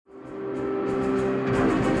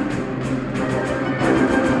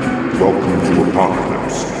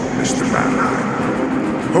apocalypse, Mr.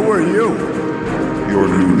 Mannheim. Who are you? Your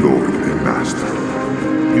new lord and master.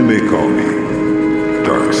 You may call me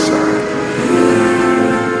Darkseid.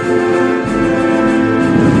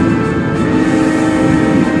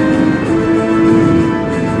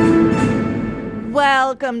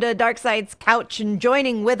 Welcome to Darkseid's couch, and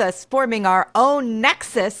joining with us, forming our own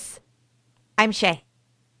Nexus, I'm Shée.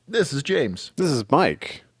 This is James. This is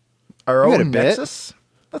Mike. Our We had a own bit. Nexus?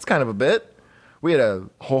 That's kind of a bit. We had a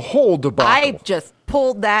whole debacle. I just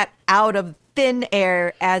pulled that out of thin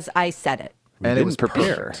air as I said it. and it was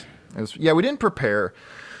prepare. perfect. We didn't prepare.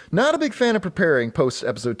 Not a big fan of preparing post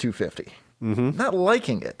episode 250. Not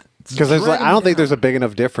liking it. Because I don't think there's a big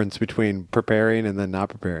enough difference between preparing and then not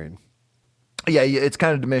preparing. Yeah, it's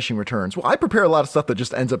kind of diminishing returns. Well, I prepare a lot of stuff that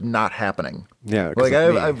just ends up not happening. Yeah, 'cause like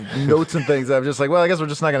of I me. have notes and things that I'm just like, well, I guess we're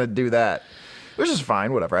just not going to do that. Which is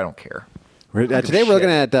fine, whatever. I don't care. Today we're looking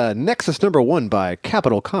at Nexus number 1 by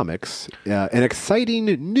Capital Comics, an exciting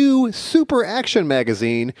new super action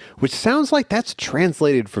magazine, which sounds like that's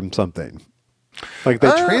translated from something. Like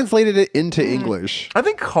they translated it into English. I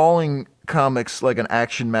think calling comics like an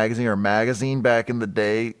action magazine or magazine back in the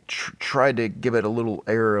day tried to give it a little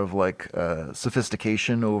air of like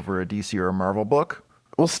sophistication over a DC or a Marvel book.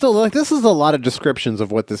 Well, still, like this is a lot of descriptions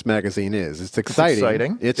of what this magazine is. It's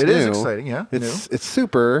exciting. It new. is exciting, yeah. It's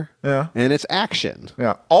super. Yeah. And it's action.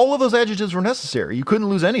 Yeah, all of those adjectives were necessary. You couldn't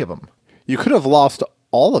lose any of them. You could have lost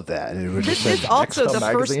all of that. And it would This just is also Nexus the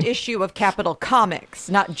magazine. first issue of Capital Comics,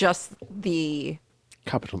 not just the...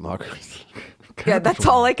 Capital Knockers. Yeah, that's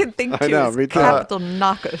all I can think I know, is me too. Capital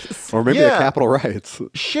Knockers. Or maybe Yeah. the Capital Rights.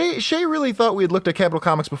 Shée really thought we had looked at Capital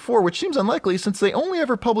Comics before, which seems unlikely since they only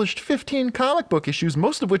ever published 15 comic book issues,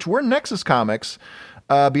 most of which were Nexus Comics.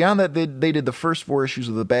 Beyond that, they did the first 4 issues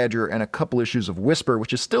of The Badger and a couple issues of Whisper,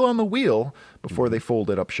 which is still on the wheel, before they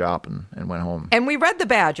folded up shop and went home. And we read The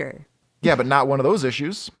Badger. Yeah, but not one of those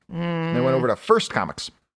issues. They went over to First Comics.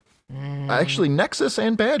 Actually, Nexus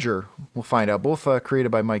and Badger, we'll find out. Both created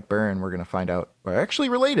by Mike Barron, we're going to find out, are actually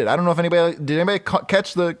related. I don't know if did anybody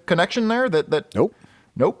catch the connection there? That Nope.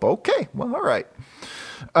 Nope. Okay. Well, all right.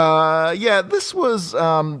 Yeah, this was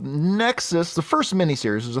Nexus, the first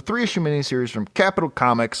miniseries. It was a 3-issue miniseries from Capital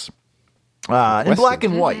Comics in black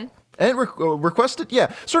and white. And requested,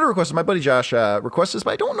 sort of requested. My buddy Josh requested this,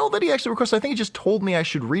 but I don't know that he actually requested. I think he just told me I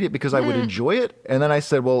should read it because I would enjoy it. And then I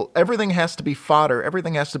said, well, everything has to be fodder.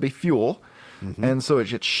 Everything has to be fuel. And so it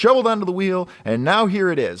gets shoveled onto the wheel, and now here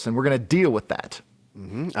it is. And we're going to deal with that.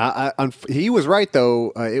 He was right,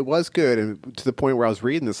 though. It was good. And to the point where I was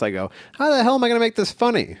reading this, I go, how the hell am I going to make this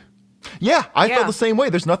funny? Yeah, I felt the same way.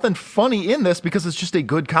 There's nothing funny in this because it's just a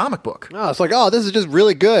good comic book. Oh, it's like, this is just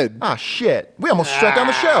really good. Ah, shit. We almost shut down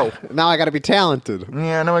the show. Now I got to be talented.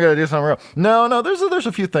 Yeah, now I got to do something real. No, there's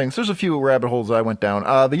a few things. There's a few rabbit holes I went down.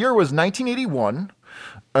 The year was 1981.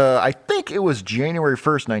 I think it was January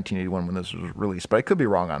 1st, 1981 when this was released, but I could be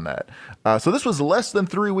wrong on that. So this was less than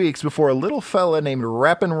 3 weeks before a little fella named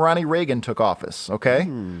Rappin' Ronnie Reagan took office, okay?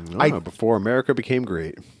 Before America became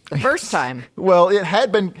great. The first time. Well, it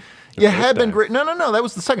had been great. No, that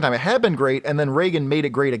was the second time. It had been great, and then Reagan made it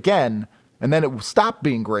great again, and then it stopped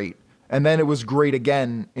being great, and then it was great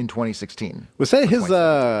again in 2016. Was that his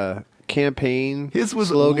campaign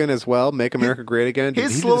slogan as well? Make America Great Again?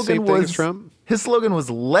 Did he do the same thing as Trump? His slogan was,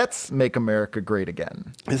 "Let's make America great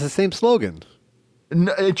again." It's the same slogan.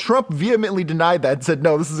 Trump vehemently denied that and said,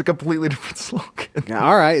 no, this is a completely different slogan.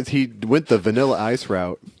 All right. He went the Vanilla Ice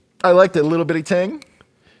route. I liked it. Little bitty ting.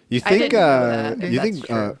 You think,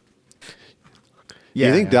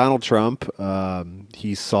 you think Donald Trump,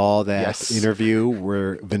 he saw that interview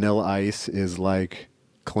where Vanilla Ice is like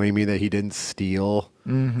claiming that he didn't steal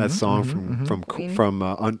that song from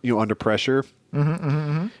Under Pressure?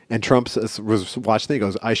 And Trump was watching it, he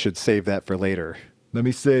goes, I should save that for later. Let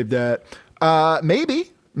me save that.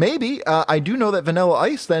 Maybe. I do know that Vanilla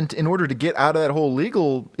Ice then, in order to get out of that whole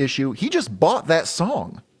legal issue, he just bought that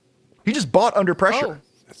song. He just bought Under Pressure. Oh,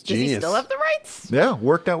 That's does genius. he still have the rights? Yeah,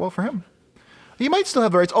 worked out well for him. He might still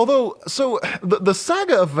have the rights. Although, so the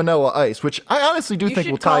saga of Vanilla Ice, which I honestly do think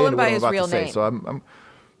will tie into what I'm about to say. So I'm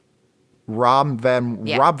Rob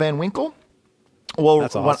Van Winkle. Well,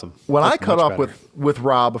 that's awesome. When that's I cut up with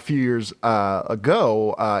Rob a few years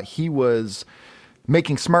ago, he was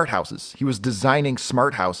making smart houses. He was designing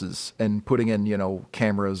smart houses and putting in,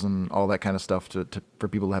 cameras and all that kind of stuff for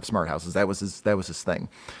people to have smart houses. That was his thing.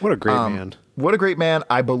 What a great man. What a great man.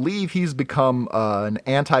 I believe he's become an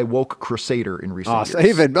anti-woke crusader in recent years.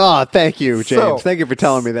 Thank you, James. So, thank you for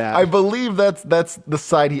telling me that. I believe that's the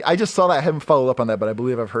side I just saw that. I haven't followed up on that, but I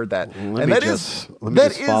believe I've heard that. Let me just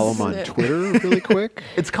follow him on Twitter really quick.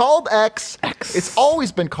 It's called X. It's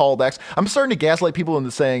always been called X. I'm starting to gaslight people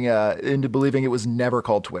into believing it was never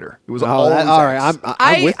called Twitter. It was always X. All right,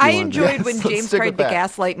 I'm with you I on enjoyed that. when James tried to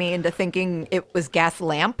gaslight me into thinking it was gas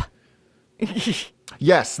lamp.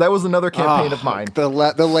 Yes, that was another campaign of mine. The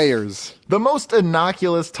layers. The most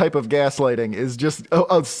innocuous type of gaslighting is just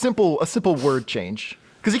a simple word change.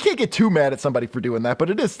 Because you can't get too mad at somebody for doing that, but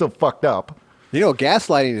it is still fucked up.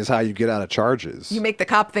 Gaslighting is how you get out of charges. You make the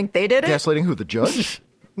cop think they did it? Gaslighting who? The judge?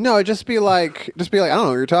 No, just be like, I don't know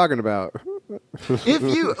what you're talking about.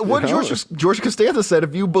 George Costanza said,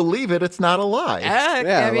 if you believe it, it's not a lie.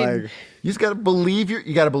 I mean, You just gotta believe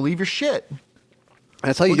your shit.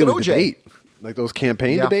 That's how you Look do at a OJ. debate. Like those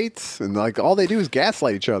campaign debates, and like all they do is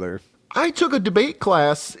gaslight each other. I took a debate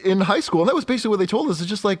class in high school, and that was basically what they told us. It's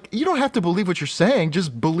just like, you don't have to believe what you're saying.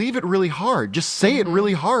 Just believe it really hard. Just say it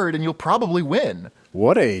really hard, and you'll probably win.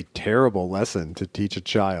 What a terrible lesson to teach a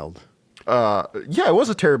child. Yeah, it was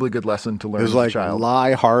a terribly good lesson to learn as a child.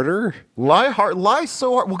 Lie harder? Lie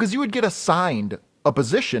so hard. Well, because you would get assigned a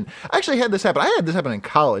position. I actually had this happen. I had this happen in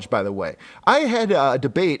college, by the way. I had a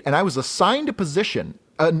debate, and I was assigned a position.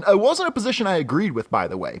 It wasn't a position I agreed with, by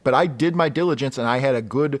the way, but I did my diligence, and I had a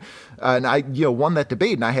good, and I won that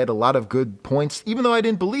debate, and I had a lot of good points, even though I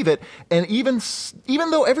didn't believe it, and even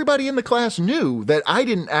though everybody in the class knew that I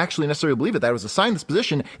didn't actually necessarily believe it, that I was assigned this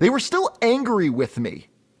position, they were still angry with me.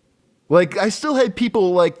 Like, I still had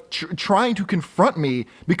people like trying to confront me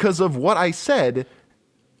because of what I said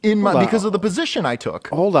because of the position I took.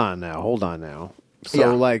 Hold on now.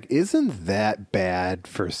 So, isn't that bad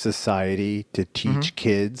for society to teach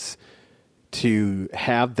kids to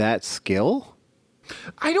have that skill?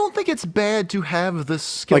 I don't think it's bad to have this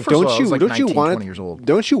skill. Like, don't you want 20 years old.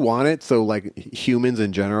 Don't you want it so like humans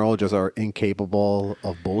in general just are incapable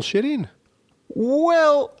of bullshitting?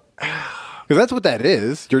 Well, because that's what that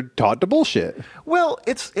is. You're taught to bullshit. Well,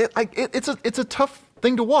 it's a tough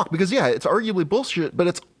thing to walk because it's arguably bullshit, but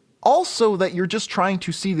it's also that you're just trying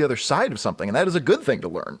to see the other side of something, and that is a good thing to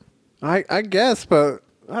learn. I guess, but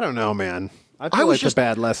I don't know, man. I feel like it's a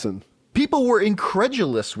bad lesson. People were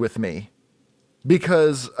incredulous with me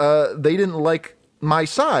because they didn't like my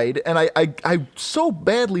side, and I so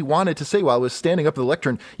badly wanted to say while I was standing up at the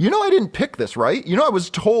lectern, I didn't pick this, right? I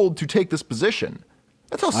was told to take this position.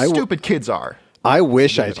 That's how stupid kids are. I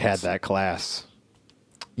wish I'd had that class.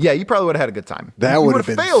 Yeah, you probably would have had a good time. That would have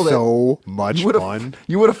been so much fun.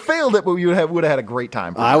 You would have failed it, but you would have had a great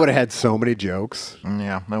time. I would have had so many jokes.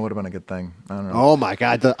 Yeah, that would have been a good thing. I don't know. Oh my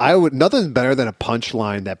god, nothing's better than a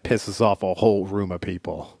punchline that pisses off a whole room of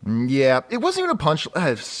people. Yeah, it wasn't even a punch.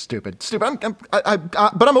 Stupid.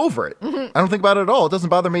 But I'm over it. I don't think about it at all. It doesn't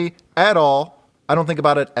bother me at all. I don't think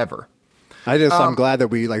about it ever. I'm glad that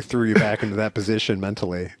we threw you back into that position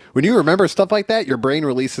mentally. When you remember stuff like that, your brain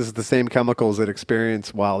releases the same chemicals it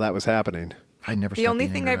experienced while that was happening. The only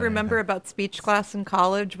thing I remember about speech class in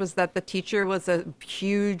college was that the teacher was a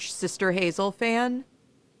huge Sister Hazel fan.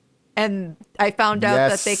 And I found out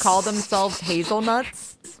that they call themselves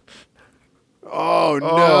hazelnuts. Oh,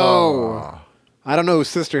 no. I don't know who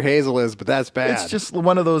Sister Hazel is, but that's bad. It's just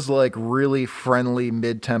one of those really friendly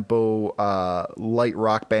mid-tempo light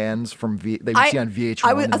rock bands from they would see on VH1.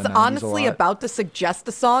 I was honestly about to suggest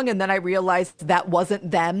a song, and then I realized that wasn't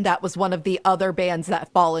them. That was one of the other bands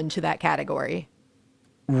that fall into that category.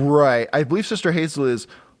 Right. I believe Sister Hazel is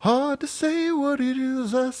hard to say what it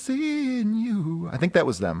is I see in you. I think that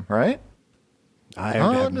was them, right? I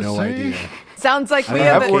have no idea. Sounds like we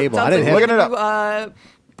have cable. I didn't look it up.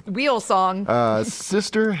 Wheel song.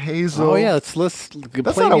 Sister Hazel. Oh yeah, let's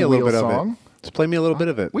play me a little bit of it. Let's play me a little bit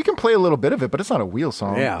of it. We can play a little bit of it, but it's not a Wheel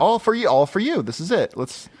song. Yeah. All for you. This is it.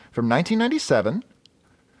 From 1997.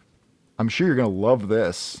 I'm sure you're gonna love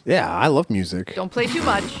this. Yeah, I love music. Don't play too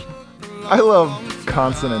much. I love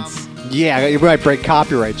consonants. Yeah, you might break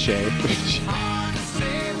copyright, Shée.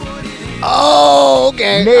 Oh,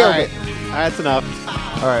 okay. Nailed it. That's enough.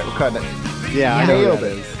 All right, we're cutting it. Yeah, I nailed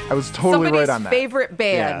it. I was totally Somebody's right on that. favorite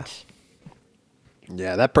band.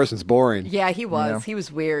 Yeah, that person's boring. Yeah, he was. Yeah. He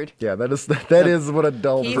was weird. Yeah, that is what a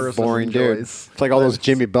dull person boring enjoys. dude. It's like all those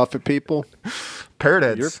Jimmy Buffett people. Parrot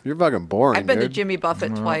heads. You're fucking boring. I've been to dude. Jimmy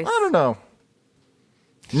Buffett twice. I don't know.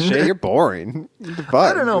 Shit, you're boring.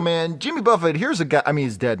 I don't know, man. Jimmy Buffett, here's a guy. I mean,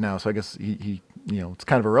 he's dead now, so I guess he it's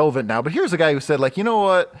kind of irrelevant now. But here's a guy who said, you know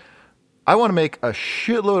what? I want to make a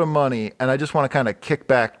shitload of money, and I just want to kind of kick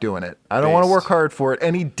back doing it. I don't want to work hard for it,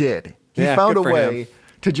 and he did. He found a way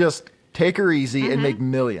to just take her easy, and make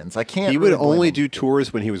millions. I can't. He would only do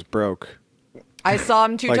tours when he was broke. I saw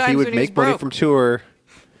him 2 times. He would when make he was money broke. from tour.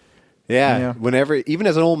 Yeah, whenever, even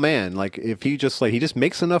as an old man, like if he just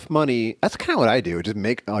makes enough money, that's kind of what I do. Just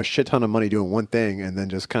make a shit ton of money doing one thing, and then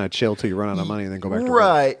just kind of chill till you run out of money, and then go back to work.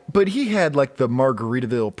 Right, but he had like the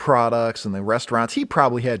Margaritaville products and the restaurants. He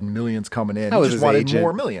probably had millions coming in. He just wanted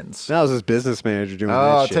more millions. That was his business manager doing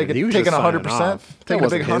that shit. He was taking 100%. Taking a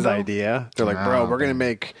big his idea. They're like, bro, we're gonna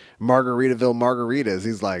make Margaritaville margaritas.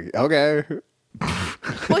 He's like, okay.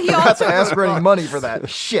 Well, he I also have to ask for any money for that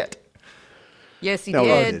shit. Yes, he No,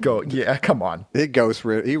 did. Yeah, come on. He ghost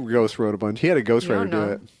wrote a bunch. He had a ghostwriter do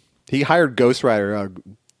it. He hired ghostwriter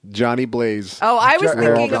Johnny Blaze. Oh, I was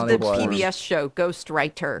thinking of Johnny the Blaze. PBS show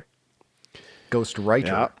Ghostwriter.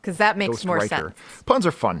 Ghostwriter. Because that makes more sense. Puns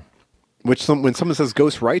are fun. When someone says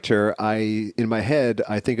ghostwriter, in my head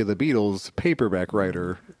I think of the Beatles' paperback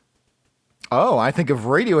writer. Oh, I think of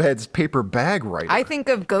Radiohead's paper bag writer. I think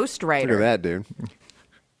of Ghostwriter. Look at that, dude.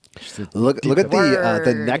 Look at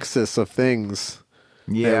the nexus of things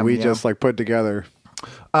that we just put together.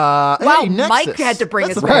 Wow, hey, Mike had to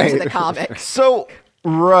bring us back to the comics. So,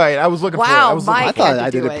 right, I was looking for it. Wow, Mike, I thought I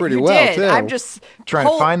did it pretty well too. I'm just trying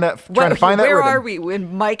to find that. Where rhythm. are we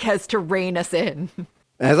when Mike has to rein us in?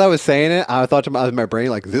 As I was saying it, I thought to my brain,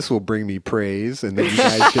 like, this will bring me praise, and then you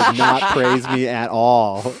guys did not praise me at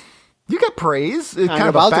all. You got praise. It's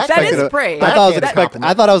kind of that is praise. I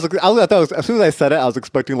thought I was as soon as I said it, I was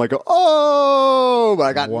expecting like, oh, but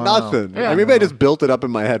I got nothing. Yeah. I mean, maybe I just built it up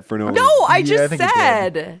in my head for no reason. No, I I just think you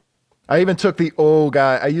said. I even took the "oh"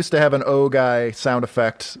 guy. I used to have an "oh" guy sound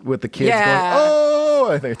effect with the kids going, "oh."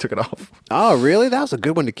 I think I took it off. Oh, really? That was a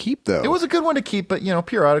good one to keep, though. It was a good one to keep, but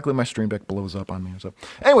periodically my stream deck blows up on me. So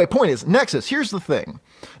anyway, point is, Nexus. Here's the thing: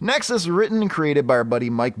 Nexus, written and created by our buddy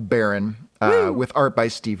Mike Barron, with art by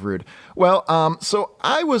Steve Rude. Well, so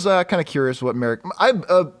I was kind of curious what Merrick. I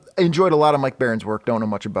enjoyed a lot of Mike Barron's work. Don't know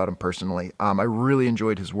much about him personally. I really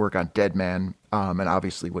enjoyed his work on Dead Man, and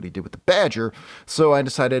obviously what he did with the Badger. So I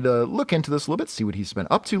decided to look into this a little bit, see what he's been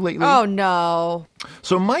up to lately. Oh no!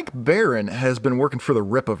 So Mike Barron has been working for the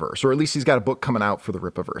Rippaverse, or at least he's got a book coming out for the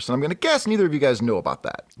Rippaverse. And I'm going to guess neither of you guys know about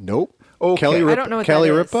that. Nope. Okay. I don't know what that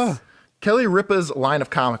is. Ripa? Kelly Ripa's line of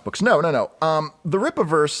comic books. No. The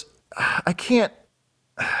Rippaverse, I can't.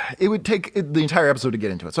 It would take the entire episode to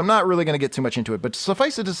get into it, so I'm not really going to get too much into it. But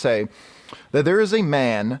suffice it to say that there is a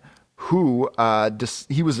man who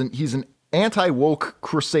he's an anti-woke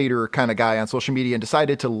crusader kind of guy on social media and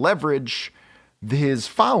decided to leverage his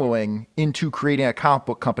following into creating a comic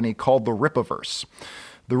book company called the Rippaverse.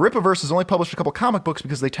 The Rippaverse has only published a couple comic books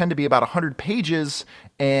because they tend to be about 100 pages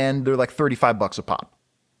and they're like $35 a pop.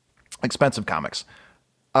 Expensive comics.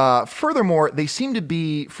 Furthermore, they seem to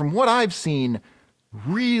be, from what I've seen,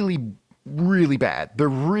 really, really bad. They're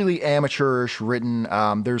really amateurish written.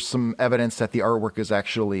 There's some evidence that the artwork is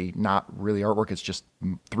actually not really artwork. It's just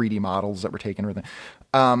 3D models that were taken or anything.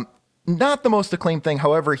 Not the most acclaimed thing.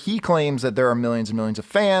 However, he claims that there are millions and millions of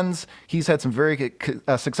fans. He's had some very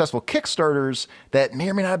successful Kickstarters that may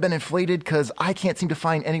or may not have been inflated because I can't seem to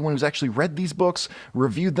find anyone who's actually read these books,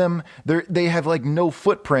 reviewed them. They have like no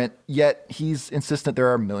footprint, yet he's insistent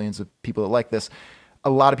there are millions of people that like this. A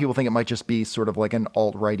lot of people think it might just be sort of like an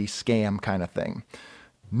alt-righty scam kind of thing.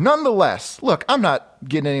 Nonetheless, look, I'm not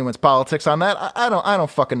getting anyone's politics on that. I don't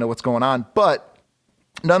fucking know what's going on, but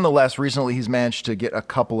nonetheless, recently he's managed to get a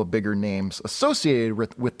couple of bigger names associated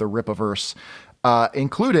with the Rippaverse,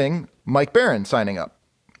 including Mike Barron signing up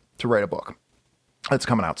to write a book that's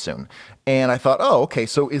coming out soon. And I thought, oh, okay,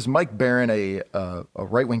 so is Mike Barron a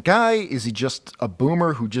right-wing guy? Is he just a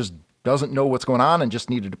boomer who just doesn't know what's going on and just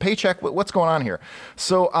needed a paycheck? What's going on here?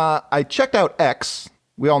 So I checked out X.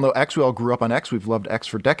 We all know X. We all grew up on X. We've loved X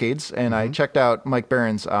for decades. And I checked out Mike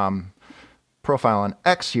Barron's profile on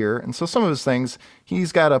X here. And so some of his things,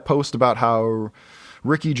 he's got a post about how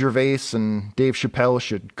Ricky Gervais and Dave Chappelle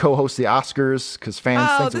should co-host the Oscars because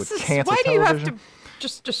fans think it would cancel television. Why do you have to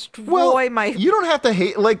just destroy my... You don't have to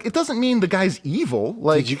hate... Like, it doesn't mean the guy's evil.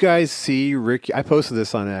 Like, did you guys see Ricky... I posted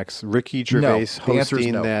this on X. Ricky Gervais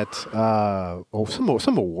hosting that...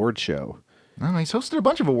 some award show. No, he's hosted a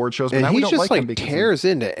bunch of award shows, but and now we don't like him because tears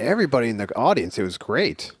into everybody in the audience. It was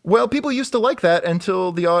great. Well, people used to like that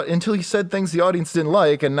until he said things the audience didn't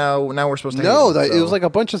like, and now we're supposed to hate him, it was like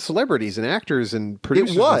a bunch of celebrities and actors and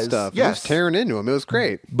producers and stuff. Yes. It was tearing into him. It was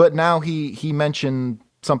great. But now he mentioned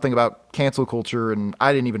something about cancel culture, and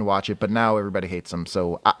I didn't even watch it, but now everybody hates him.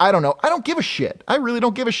 So I don't know. I don't give a shit. I really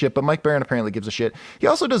don't give a shit, but Mike Barron apparently gives a shit. He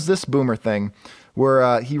also does this boomer thing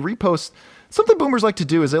where he reposts Something boomers like to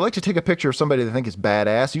do is they like to take a picture of somebody they think is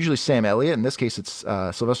badass, usually Sam Elliott. In this case, it's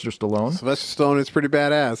Sylvester Stallone. Sylvester Stallone is pretty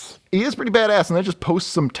badass. He is pretty badass, and then just post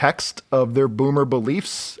some text of their boomer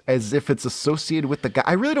beliefs as if it's associated with the guy.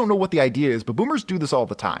 I really don't know what the idea is, but boomers do this all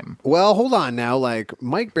the time. Well, hold on now. Like,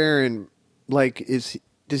 Mike Barron, like,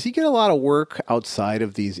 does he get a lot of work outside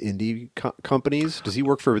of these indie companies? Does he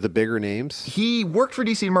work for the bigger names? He worked for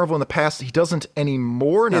DC and Marvel in the past. He doesn't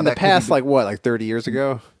anymore. In the past, like what, like 30 years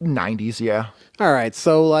ago? 90s, yeah. All right.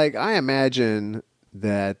 So, like, I imagine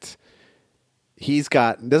that he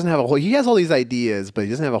has all these ideas, but he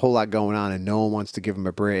doesn't have a whole lot going on, and no one wants to give him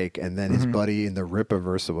a break. And then his buddy in the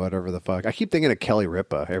Ripaverse or whatever the fuck. I keep thinking of Kelly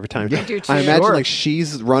Ripa every time. I do too. I imagine like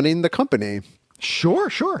she's running the company. Sure.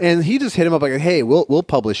 And he just hit him up like, hey, we'll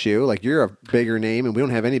publish you. Like, you're a bigger name, and we don't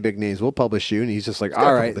have any big names. We'll publish you. And he's just like,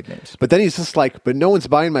 all right. But then he's just like, but no one's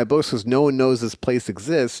buying my books because no one knows this place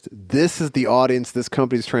exists. This is the audience this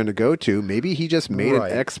company's trying to go to. Maybe he just made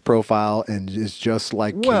an X profile and is just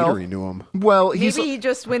like catering to him. Well, maybe he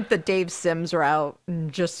just went the Dave Sims route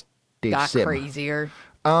and just got crazier.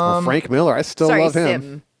 Frank Miller, I still love him.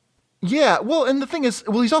 Sim. Yeah, well, and the thing is,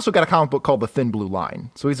 he's also got a comic book called The Thin Blue Line,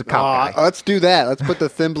 so he's a cop guy. Let's do that. Let's put the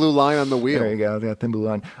Thin Blue Line on the wheel. There you go, the Thin Blue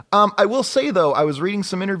Line. I will say, though, I was reading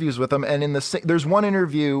some interviews with him, and there's one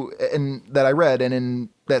interview that I read, and in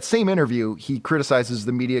that same interview, he criticizes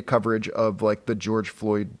the media coverage of, like, the George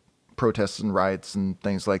Floyd protests and riots and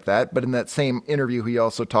things like that. But in that same interview, he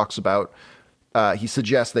also talks about, he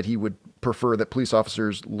suggests that he would prefer that police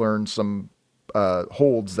officers learn some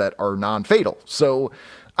holds that are non-fatal. So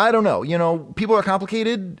I don't know. You know, people are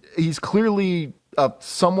complicated. He's clearly a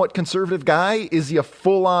somewhat conservative guy. Is he a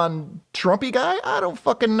full-on Trumpy guy? I don't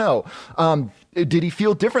fucking know. Did he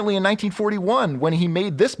feel differently in 1941 when he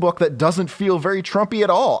made this book that doesn't feel very Trumpy at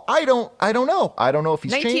all? I don't know. I don't know if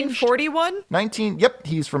he's 1941? changed. Yep,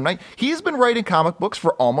 he's been writing comic books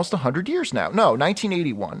for almost 100 years now. No,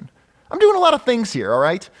 1981. I'm doing a lot of things here, all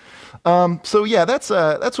right? So yeah, that's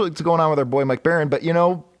what's going on with our boy Mike Barron. But you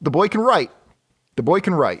know, the boy can write. The boy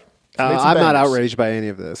can write. I'm not outraged by any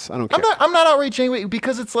of this. I don't care. I'm not outraged anyway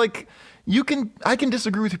because it's like I can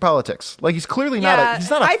disagree with your politics. Like he's clearly not he's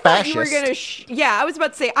not a fascist. Thought you were gonna I was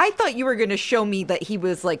about to say I thought you were gonna show me that he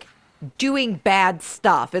was like doing bad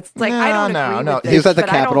stuff. It's like I don't agree with this. He was at the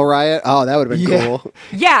Capitol riot. Oh, that would have been cool.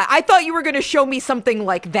 Yeah, I thought you were going to show me something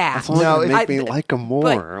like that. No, it make me like him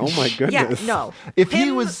more. Oh my goodness. Yeah, no. If he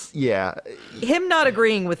was, him not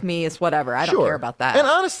agreeing with me is whatever. I don't care about that. And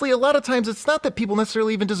honestly, a lot of times it's not that people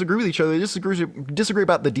necessarily even disagree with each other. They disagree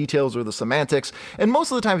about the details or the semantics. And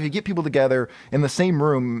most of the time, if you get people together in the same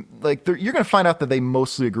room, like you're going to find out that they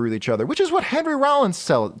mostly agree with each other, which is what Henry Rollins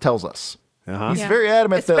tells us. He's very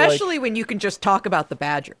adamant especially when you can just talk about the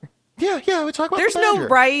Badger. Yeah, we talk about There's the Badger. no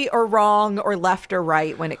right or wrong or left or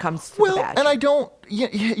right when it comes to the Badger. And I don't,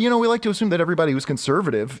 you know, we like to assume that everybody who's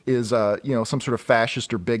conservative is, some sort of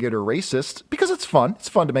fascist or bigot or racist because it's fun. It's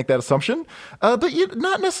fun to make that assumption. But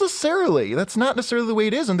not necessarily. That's not necessarily the way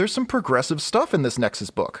it is. And there's some progressive stuff in this Nexus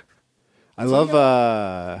book. I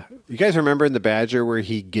love, you guys remember in The Badger where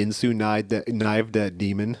he Ginsu knived that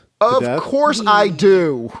demon? Of course I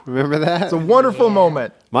do. Remember that? It's a wonderful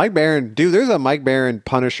moment. Mike Barron, dude, there's a Mike Barron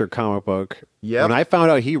Punisher comic book. Yeah. When I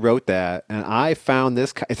found out he wrote that, and I found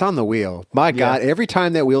this, it's on the wheel. My God, every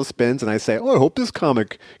time that wheel spins and I say, oh, I hope this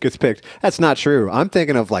comic gets picked. That's not true. I'm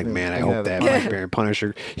thinking of like, man, I hope that Mike Barron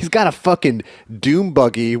Punisher, he's got a fucking doom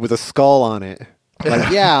buggy with a skull on it.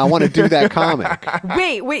 Like, yeah, I want to do that comic.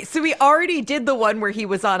 Wait. So we already did the one where he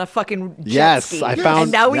was on a fucking jet ski. I found.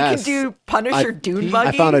 And now we can do Punisher Dune Buggy.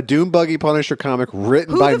 I found a Dune Buggy Punisher comic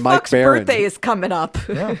written by Mike Barron. Whose birthday is coming up?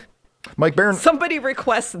 Yeah. Mike Barron. Somebody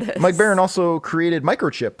request this. Mike Barron also created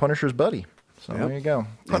Microchip, Punisher's buddy. So there you go.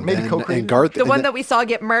 Maybe co-created. The one that we saw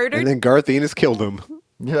get murdered. And then Garth Ennis killed him.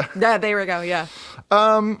 Yeah. Yeah, there we go. Yeah.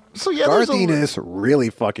 Garth Ennis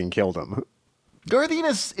really fucking killed him. Garth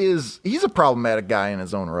Ennis he's a problematic guy in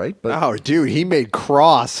his own right. But oh, dude, he made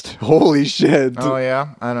Crossed. Holy shit. Oh,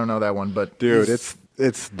 yeah? I don't know that one, but... Dude,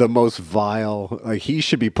 it's the most vile. Like, he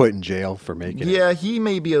should be put in jail for making it. Yeah, he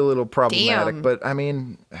may be a little problematic, but, I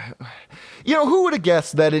mean... You know, who would have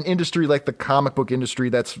guessed that an industry like the comic book industry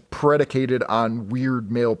that's predicated on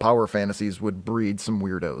weird male power fantasies would breed some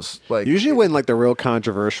weirdos? Like usually when, like, the real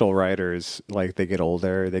controversial writers, like, they get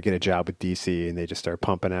older, they get a job with DC, and they just start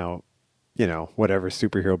pumping out whatever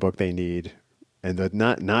superhero book they need. And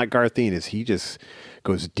not Garth Ennis. He just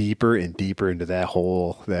goes deeper and deeper into that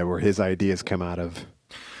hole where his ideas come out of.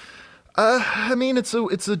 I mean, it's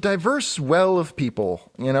a diverse well of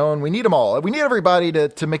people, and we need them all. We need everybody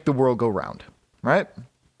to make the world go round, right?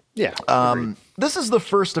 Yeah. This is the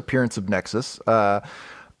first appearance of Nexus.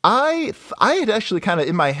 I had actually kind of,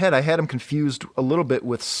 in my head, I had him confused a little bit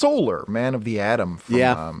with Solar, Man of the Atom. From,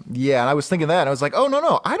 and I was thinking that, and I was like, oh,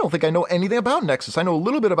 no, I don't think I know anything about Nexus. I know a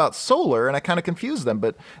little bit about Solar, and I kind of confused them,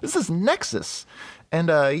 but this is Nexus. And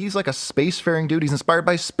he's like a spacefaring dude. He's inspired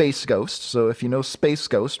by Space Ghost, so if you know Space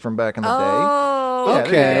Ghost from back in the day. Oh,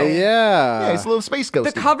 okay, yeah, he's a little Space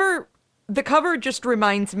Ghost. The cover just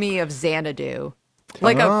reminds me of Xanadu.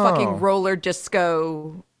 Like a fucking roller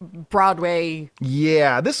disco Broadway.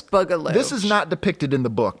 Yeah, this boogaloo. This is not depicted in the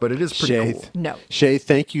book, but it is pretty cool. No. Shée,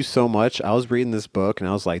 thank you so much. I was reading this book and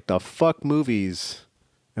I was like, the fuck movies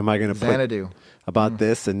am I going to Xanadu about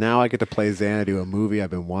this? And now I get to play Xanadu, a movie I've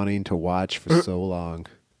been wanting to watch for so long.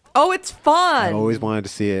 Oh, it's fun. I always wanted to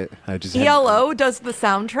see it. I just ELO does the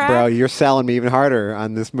soundtrack. Bro, you're selling me even harder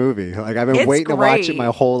on this movie. Like I've been waiting to watch it my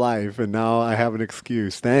whole life, and now I have an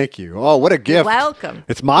excuse. Thank you. Oh, what a gift! You're welcome.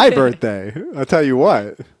 It's my birthday. I'll tell you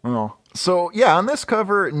what. Oh. So yeah, on this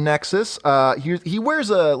cover, Nexus, he wears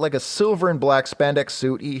a silver and black spandex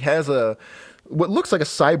suit. He has what looks like a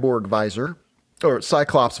cyborg visor. Or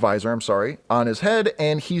Cyclops visor, I'm sorry, on his head,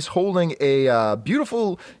 and he's holding a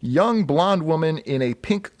beautiful young blonde woman in a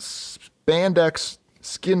pink spandex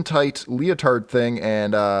skin-tight leotard thing,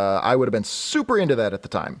 and I would have been super into that at the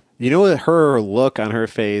time. You know what her look on her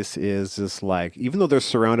face is just like, even though they're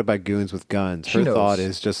surrounded by goons with guns, her thought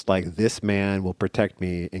is just like, this man will protect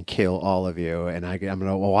me and kill all of you, and I'm going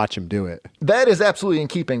to watch him do it. That is absolutely in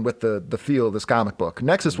keeping with the feel of this comic book.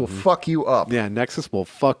 Nexus will fuck you up. Yeah, Nexus will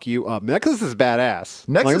fuck you up. Nexus is badass.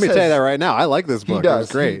 Let me tell you that right now. I like this book. He does.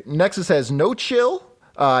 It's great. Nexus has no chill.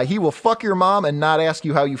 He will fuck your mom and not ask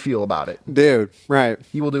you how you feel about it. Dude, right.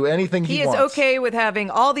 He will do anything he wants. He is okay with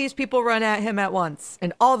having all these people run at him at once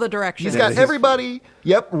in all the directions. He's got everybody,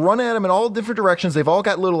 run at him in all different directions. They've all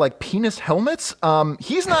got little, like, penis helmets.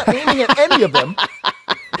 He's not aiming at any of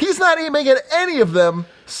them.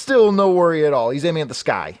 Still no worry at all. He's aiming at the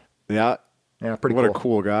sky. Yeah. Yeah, pretty cool. What a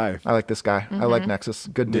cool guy. I like this guy. I like Nexus.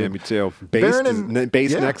 Good dude. Yeah, me too.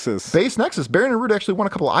 Base Nexus. Base Nexus. Baron and Root actually won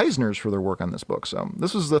a couple Eisners for their work on this book. So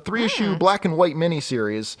this was the 3-issue black and white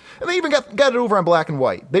miniseries. And they even got it over on black and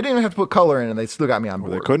white. They didn't even have to put color in it, and they still got me on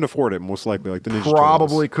board. They couldn't afford it, most likely, like the Ninja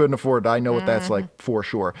Probably Turtles. couldn't afford it. I know what that's like for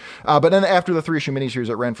sure. But then after the 3-issue miniseries,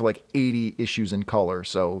 it ran for like 80 issues in color.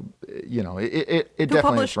 So, it definitely Who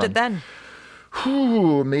published it then?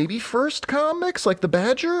 Maybe First Comics, like the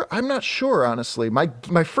Badger? I'm not sure, honestly. My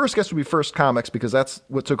first guess would be First Comics because that's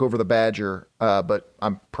what took over the Badger, but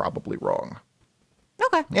I'm probably wrong.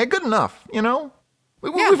 Okay. Yeah, good enough,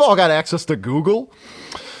 We've all got access to Google.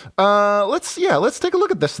 Let's take a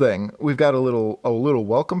look at this thing. We've got a little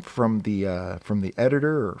welcome from the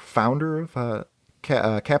editor or founder of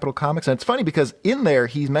Capital Comics, and it's funny because in there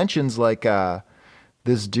he mentions like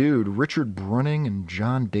this dude, Richard Brunning and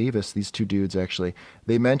John Davis, these two dudes actually,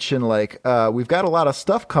 they mention like, we've got a lot of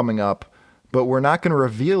stuff coming up, but we're not going to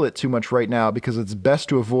reveal it too much right now because it's best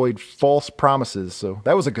to avoid false promises. So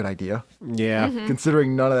that was a good idea. Yeah.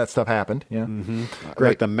 Considering none of that stuff happened. Yeah. Great.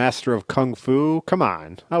 Like the Master of Kung Fu. Come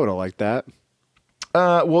on. I would have liked that.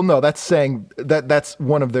 Well, no, that's saying that's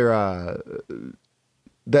one of their, I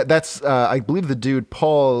believe the dude,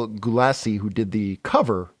 Paul Gulassi, who did the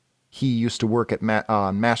cover. He used to work at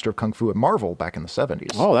Master of Kung Fu at Marvel back in the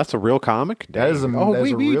 70s. Oh, that's a real comic? That is a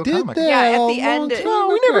real did comic. That at the end.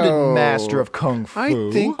 We never did Master of Kung Fu. I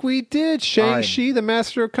think we did. Shang-Chi, the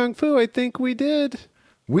Master of Kung Fu, I think we did.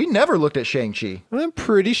 We never looked at Shang-Chi. I'm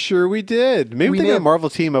pretty sure we did. Maybe we thinking of Marvel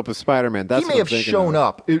team up with Spider-Man. That's he may have shown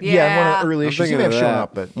up. In one of the early issues. He may have shown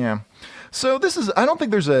up, but yeah. So this is, I don't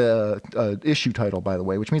think there's a issue title, by the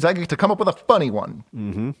way, which means I get to come up with a funny one.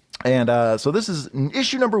 Mm-hmm. And so this is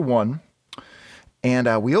issue number 1.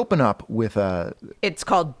 And we open up with It's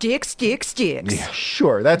called Dicks. Yeah,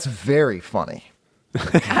 sure, that's very funny.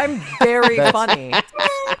 I'm very funny.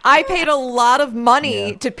 I paid a lot of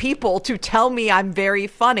money to people to tell me I'm very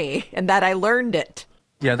funny and that I learned it.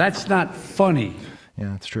 Yeah, that's not funny.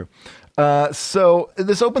 Yeah, that's true. So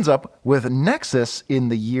this opens up with Nexus in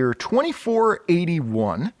the year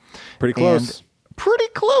 2481. Pretty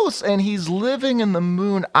close. And he's living in the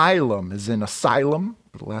moon Ilum, as in asylum.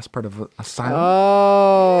 The last part of asylum.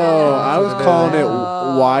 Oh, I was calling it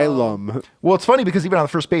Wilum. Well, it's funny because even on the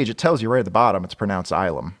first page, it tells you right at the bottom it's pronounced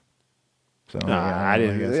Ilum. So I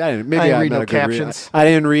didn't. Maybe I didn't read no captions. I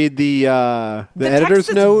didn't read the editor's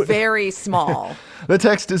text note. Is very small. The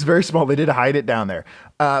text is very small. They did hide it down there.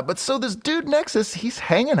 But so this dude Nexus, he's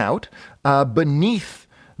hanging out beneath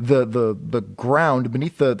the ground,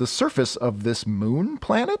 beneath the surface of this moon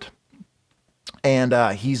planet. And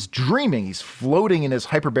he's dreaming. He's floating in his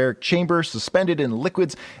hyperbaric chamber, suspended in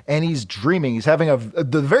liquids, and he's dreaming. He's having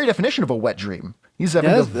the very definition of a wet dream. He's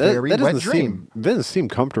having a very wet dream. Doesn't seem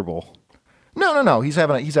comfortable. No. He's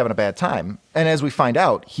having a bad time. And as we find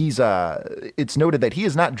out, it's noted that he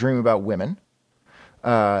is not dreaming about women.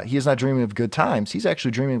 He is not dreaming of good times. He's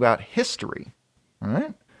actually dreaming about history. All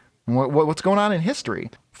right? What's going on in history?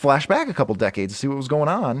 Flashback a couple decades to see what was going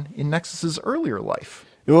on in Nexus's earlier life.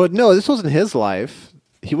 Well, no, this wasn't his life.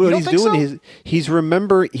 His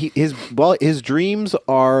dreams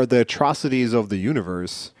are the atrocities of the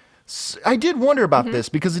universe. I did wonder about this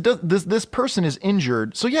because this person is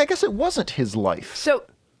injured. So yeah, I guess it wasn't his life. So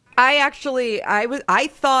I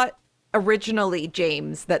thought originally,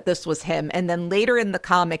 James, that this was him, and then later in the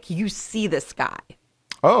comic you see this guy.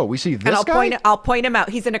 Oh, we see this guy? I'll point him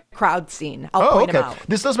out. He's in a crowd scene. I'll point him out.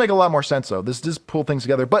 This does make a lot more sense, though. This does pull things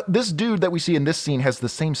together. But this dude that we see in this scene has the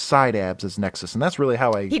same side abs as Nexus, and that's really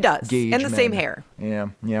how I He does, gauge and the same hair. Yeah.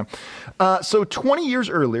 So 20 years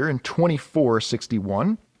earlier, in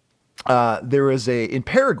 2461, in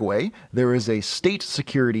Paraguay, there is a state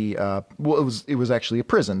security, it was actually a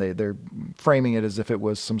prison. They're framing it as if it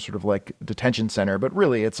was some sort of like detention center, but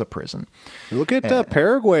really it's a prison. Look at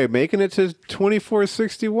Paraguay making it to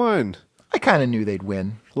 2461. I kind of knew they'd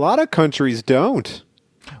win. A lot of countries don't.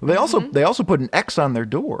 They also put an X on their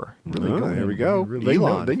door. There we go. They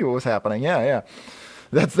knew what was happening. Yeah.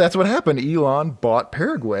 That's what happened. Elon bought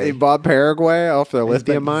Paraguay. He bought Paraguay off their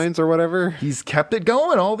lithium mines or whatever. He's kept it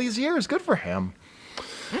going all these years. Good for him.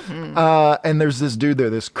 And there's this dude there,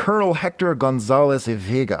 this Colonel Hector Gonzalez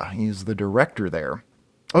Vega. He's the director there.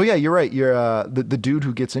 Oh, yeah, you're right. You're the dude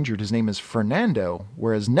who gets injured. His name is Fernando,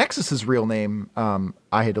 whereas Nexus's real name,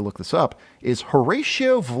 I had to look this up, is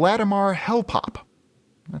Horatio Vladimir Hellpop.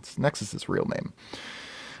 That's Nexus's real name.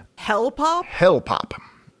 Hellpop? Hellpop.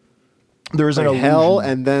 There's an illusion. Hell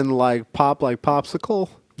and then like pop like popsicle.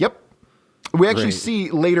 Yep. We actually see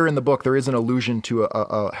later in the book there is an allusion to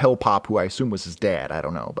a Hellpop who I assume was his dad. I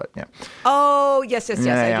don't know, but yeah. Oh, yes. I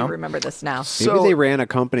do remember this now. Maybe they ran a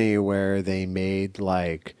company where they made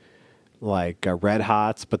like Red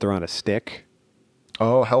Hots, but they're on a stick.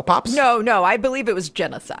 Oh, Hellpops? No. I believe it was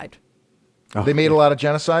genocide. Oh, they made a lot of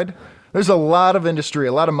genocide? There's a lot of industry,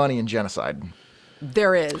 a lot of money in genocide.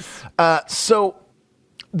 There is. So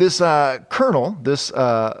this colonel, this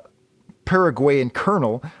Paraguayan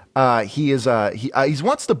colonel, he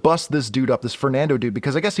wants to bust this dude up, this Fernando dude,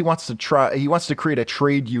 because I guess he wants to create a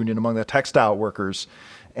trade union among the textile workers,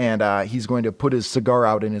 and he's going to put his cigar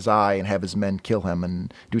out in his eye and have his men kill him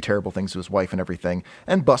and do terrible things to his wife and everything,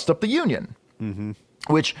 and bust up the union. Mm-hmm.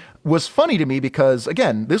 Which was funny to me because,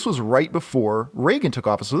 again, this was right before Reagan took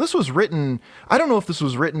office. So this was written, I don't know if this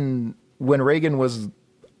was written when Reagan was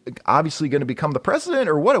obviously going to become the president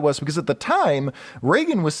or what it was, because at the time,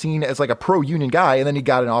 Reagan was seen as like a pro-union guy, and then he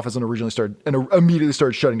got in office and immediately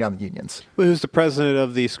started shutting down the unions. Well, he was the president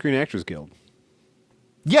of the Screen Actors Guild.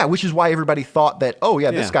 Yeah, which is why everybody thought that,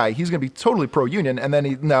 this guy, he's going to be totally pro-union, and then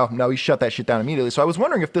he shut that shit down immediately. So I was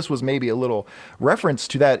wondering if this was maybe a little reference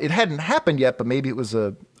to that. It hadn't happened yet, but maybe it was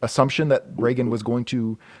a assumption that Reagan was going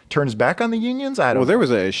to turn his back on the unions. I don't know. Well, there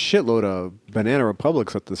was a shitload of banana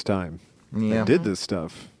republics at this time that did this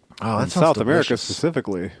stuff. Oh, that in sounds South delicious. America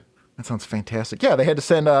specifically. That sounds fantastic. Yeah, they had to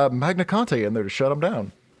send Magna Conte in there to shut him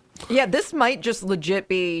down. Yeah, this might just legit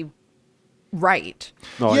be right.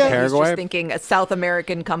 Oh, Yeah. in Paraguay? I was just thinking a South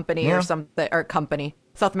American company or something, or company,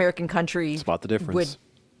 South American country. Spot the difference.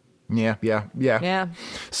 Yeah.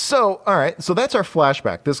 So, all right. So that's our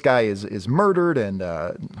flashback. This guy is murdered, and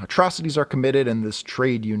atrocities are committed, and this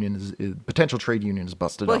potential trade union is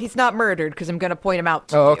busted Well, up. he's not murdered because I'm going to point him out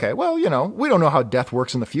to Oh, you. okay. Well, we don't know how death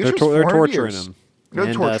works in the future. They're It's 400 torturing years. him. They're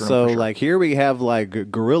And torturing him so, for sure. like, here we have, like,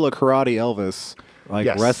 guerrilla karate Elvis, like,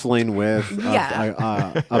 Yes. wrestling with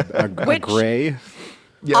a Which- gray.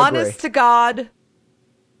 Yeah, Honest Gray. to God,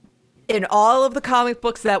 in all of the comic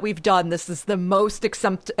books that we've done, this is the most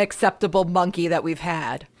acceptable monkey that we've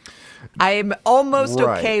had. I am almost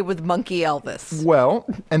Right. okay with Monkey Elvis. Well,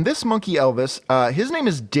 and this monkey Elvis, his name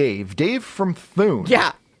is Dave. Dave from Thune.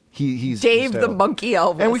 Yeah. He's Dave the Monkey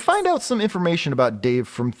Elvis. And we find out some information about Dave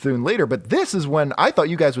from Thune later, but this is when I thought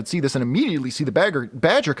you guys would see this and immediately see the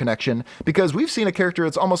Badger connection, because we've seen a character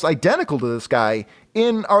that's almost identical to this guy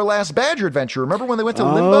in our last Badger adventure. Remember when they went to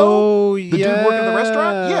Limbo? Oh, the dude working in the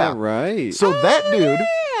restaurant? Yeah. Right. So that dude,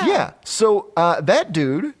 So that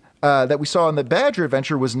dude that we saw in the Badger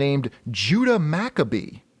adventure was named Judah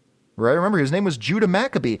Maccabee. Right? Remember, his name was Judah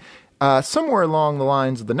Maccabee. Somewhere along the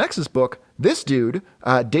lines of the Nexus book, this dude,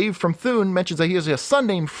 Dave from Thune, mentions that he has a son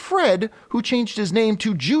named Fred who changed his name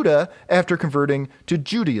to Judah after converting to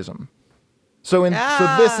Judaism. So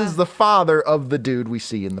this is the father of the dude we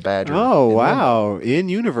see in the Badger. Oh, wow. In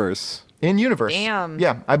universe. In universe. Damn.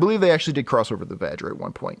 Yeah, I believe they actually did cross over the Badger at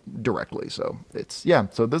one point directly. So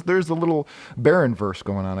so there's a little Baron verse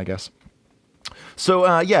going on, I guess.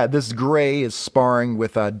 So, this Gray is sparring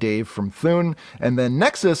with Dave from Thune, and then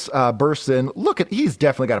Nexus bursts in. He's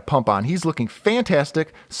definitely got a pump on. He's looking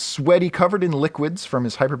fantastic, sweaty, covered in liquids from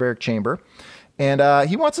his hyperbaric chamber. And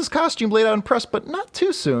he wants his costume laid out and pressed, but not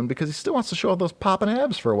too soon, because he still wants to show all those popping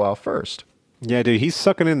abs for a while first. Yeah, dude, he's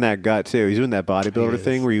sucking in that gut, too. He's doing that bodybuilder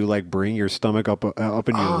thing where you, bring your stomach up in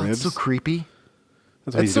your ribs. It's so creepy.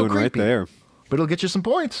 That's what he's doing right there. But it'll get you some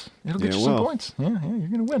points. It'll get you some points. Yeah, you're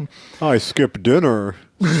going to win. I skip dinner.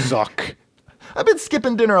 Suck. I've been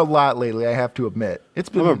skipping dinner a lot lately, I have to admit.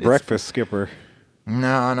 I'm a breakfast skipper.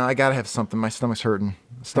 No, I got to have something. My stomach's hurting.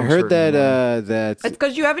 I heard that it's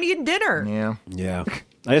because you haven't eaten dinner. Yeah.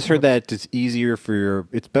 I just heard that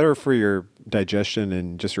it's better for your digestion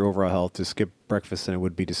and just your overall health to skip breakfast than it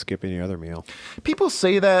would be to skip any other meal. People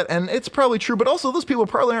say that, and it's probably true, but also those people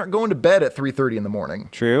probably aren't going to bed at 3:30 in the morning.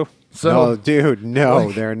 True. So, no, dude,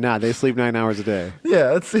 no, they're not. They sleep 9 hours a day.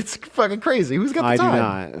 Yeah, it's fucking crazy. Who's got the time?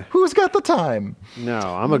 I do not. Who's got the time? No,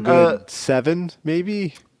 I'm a good 7,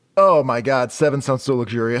 maybe. Oh my God, 7 sounds so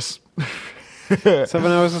luxurious. 7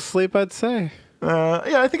 hours of sleep, I'd say.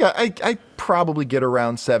 I think I probably get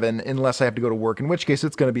around 7 unless I have to go to work, in which case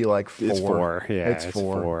it's going to be like 4. It's 4. Yeah, it's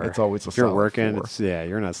 4. It's always a if you're solid working, 4.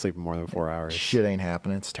 You're not sleeping more than 4 hours. Shit ain't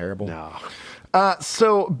happening. It's terrible. No.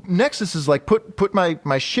 So Nexus is like, put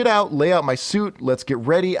my shit out, lay out my suit, let's get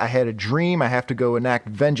ready. I had a dream. I have to go enact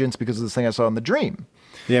vengeance because of this thing I saw in the dream.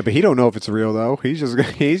 Yeah, but he don't know if it's real though. He's a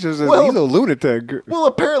lunatic. Well,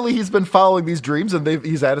 apparently he's been following these dreams, and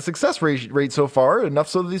he's had a success rate so far, enough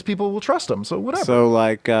so that these people will trust him. So whatever.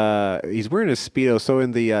 So he's wearing a Speedo. So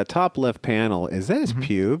in the top left panel, is that his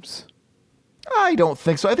pubes? I don't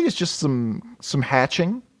think so. I think it's just some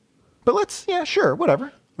hatching. But sure,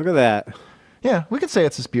 whatever. Look at that. Yeah, we could say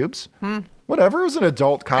it's his pubes. Whatever. It was an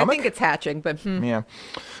adult comic. I think it's hatching, but yeah.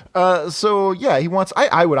 He wants.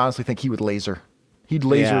 I would honestly think he would laser. He'd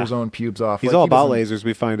laser his own pubes off. He's all about lasers,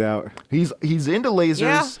 we find out. He's into lasers.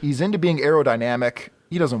 Yeah. He's into being aerodynamic.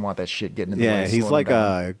 He doesn't want that shit getting in the way. Yeah,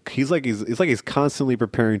 he's like he's constantly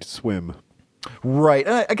preparing to swim. Right.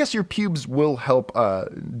 I guess your pubes will help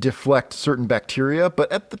deflect certain bacteria, but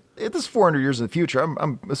at this 400 years in the future,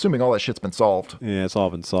 I'm assuming all that shit's been solved. Yeah, it's all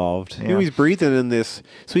been solved. Yeah. He's breathing in this.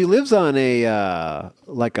 So he lives on a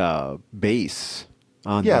base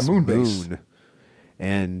on this moon base.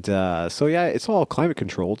 And it's all climate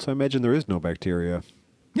controlled, so I imagine there is no bacteria.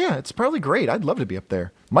 Yeah, it's probably great. I'd love to be up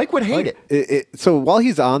there. Mike would hate it. So while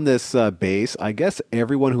he's on this base, I guess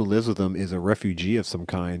everyone who lives with him is a refugee of some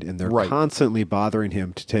kind, and they're constantly bothering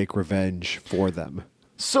him to take revenge for them.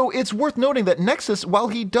 So it's worth noting that Nexus, while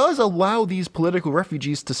he does allow these political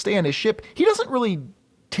refugees to stay on his ship, he doesn't really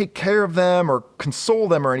take care of them or console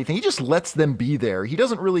them or anything. He just lets them be there. He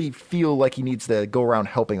doesn't really feel like he needs to go around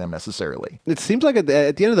helping them necessarily. It seems like at the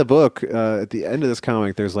end of the book, at the end of this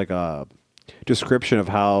comic, there's like a description of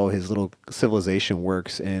how his little civilization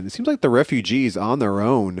works, and it seems like the refugees on their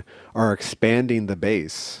own are expanding the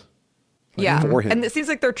base. For him. And it seems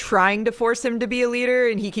like they're trying to force him to be a leader,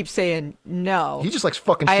 and he keeps saying no. He just likes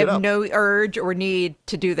fucking shit up. I have no urge or need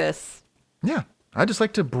to do this. Yeah, I just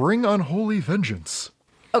like to bring unholy vengeance.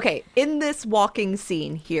 Okay, in this walking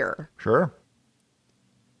scene here. Sure.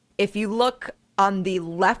 If you look on the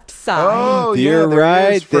left side. Oh, you're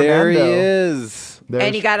right. There he is.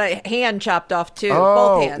 And he got a hand chopped off too.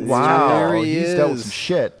 Both hands. Wow. He's dealt with some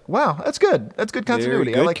shit. Wow, that's good. That's good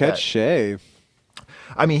continuity. Good I like catch, that. Shée.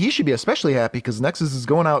 I mean, he should be especially happy because Nexus is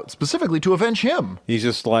going out specifically to avenge him. He's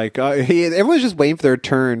just like, everyone's just waiting for their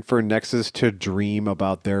turn for Nexus to dream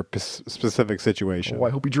about their specific situation. Oh, I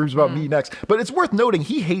hope he dreams about me next. But it's worth noting,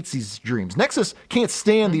 he hates these dreams. Nexus can't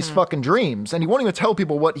stand these fucking dreams, and he won't even tell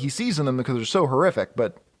people what he sees in them because they're so horrific.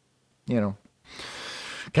 But,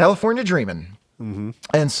 California dreaming. Mm-hmm.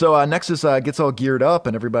 And so Nexus gets all geared up,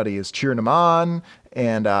 and everybody is cheering him on.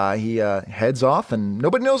 And he heads off, and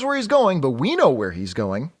nobody knows where he's going, but we know where he's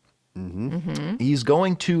going. Mm-hmm. Mm-hmm. He's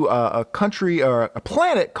going to a country or a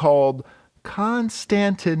planet called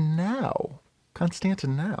Constantinau.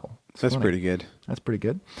 That's pretty good. That's pretty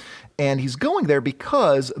good. And he's going there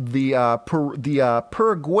because the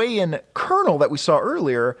Paraguayan colonel that we saw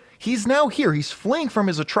earlier, he's now here. He's fleeing from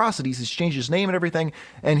his atrocities. He's changed his name and everything,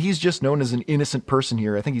 and he's just known as an innocent person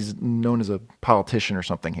here. I think he's known as a politician or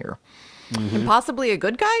something here. Mm-hmm. And possibly a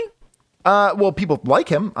good guy? Well, people like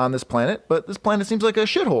him on this planet, but this planet seems like a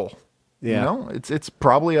shithole. Yeah. You know, it's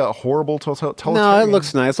probably a horrible totalitarian. No, it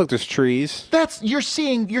looks nice. Look, there's trees. You're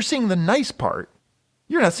seeing the nice part.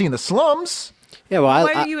 You're not seeing the slums. Yeah, well,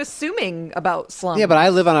 Why are you assuming about slums? Yeah, but I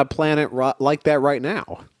live on a planet like that right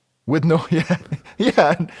now. With no, yeah.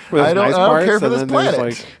 I don't care for this planet.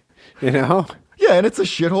 Like, you know? Yeah, and it's a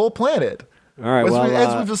shithole planet. All right,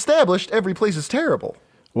 as we've established, every place is terrible.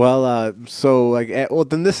 Well,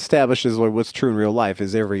 then this establishes what's true in real life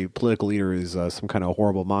is every political leader is some kind of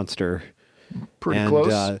horrible monster. Pretty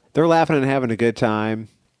close. They're laughing and having a good time.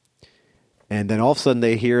 And then all of a sudden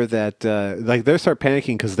they hear that, they start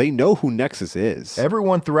panicking because they know who Nexus is.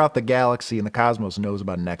 Everyone throughout the galaxy and the cosmos knows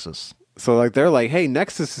about Nexus. So, they're like, hey,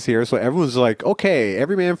 Nexus is here. So everyone's like, okay,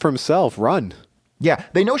 every man for himself, run. Yeah,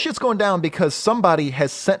 they know shit's going down because somebody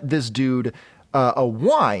has sent this dude a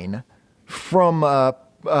wine from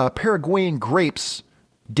Paraguayan grapes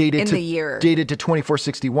dated to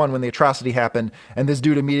 2461 when the atrocity happened, and this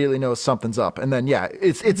dude immediately knows something's up. And then,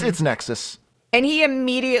 it's Nexus. And he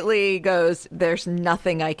immediately goes, there's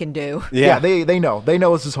nothing I can do. Yeah, they know. They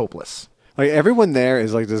know this is hopeless. Like, everyone there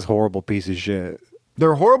is like this horrible piece of shit.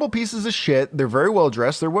 They're horrible pieces of shit. They're very well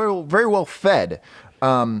dressed. They're very well fed.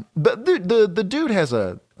 But the dude has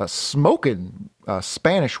a smoking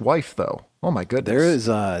Spanish wife, though. Oh, my goodness. There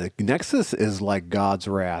is Nexus is like God's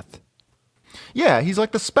wrath. Yeah, he's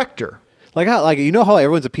like the Spectre. Like how, you know how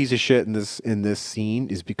everyone's a piece of shit in this scene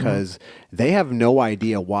is because they have no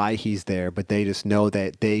idea why he's there, but they just know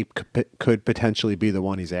that they could potentially be the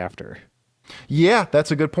one he's after. Yeah,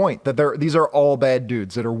 that's a good point. That these are all bad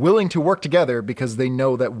dudes that are willing to work together because they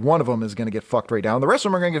know that one of them is going to get fucked right down. The rest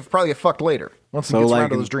of them are going to probably get fucked later once he gets around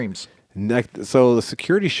to those dreams. So the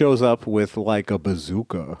security shows up with like a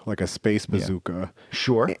bazooka, like a space bazooka. Yeah.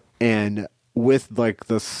 Sure. And with like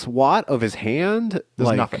the swat of his hand,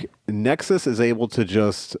 there's nothing. Nexus is able to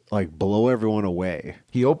just like blow everyone away.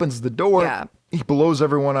 He opens the door. Yeah. He blows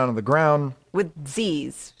everyone onto the ground. With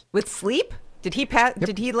Z's. With sleep? Did he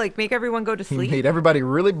Did he like make everyone go to sleep? He made everybody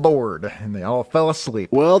really bored, and they all fell asleep.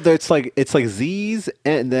 Well, it's like Z's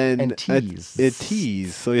and then T's.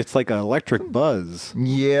 T's, so it's like an electric buzz.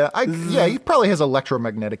 Yeah, he probably has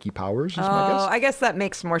electromagnetic powers. Is my guess. I guess that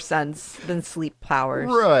makes more sense than sleep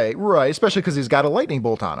powers. Right. Especially because he's got a lightning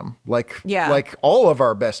bolt on him. Like all of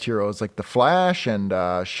our best heroes, like the Flash and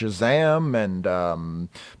Shazam and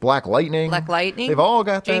Black Lightning. They've all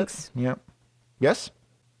got Jinx. that. Yeah. Yes.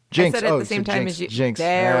 Jinx. I said it at the same time as you. Jinx.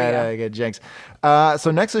 There we go. I get Jinx.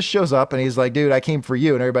 So Nexus shows up and he's like, dude, I came for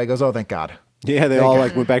you. And everybody goes, oh, thank God. Yeah, they all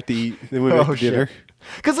went back to eat. They went back to dinner.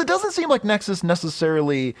 Because it doesn't seem like Nexus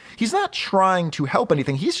necessarily, he's not trying to help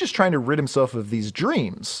anything. He's just trying to rid himself of these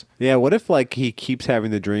dreams. Yeah, what if he keeps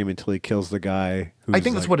having the dream until he kills the guy who's I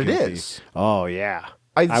think that's what guilty? It is. Oh, yeah.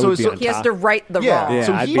 He has to right the wrong. Yeah,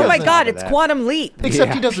 so oh my God, it's Quantum Leap.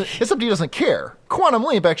 Except he doesn't care. Quantum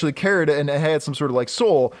Leap actually cared and had some sort of like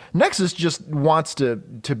soul. Nexus just wants to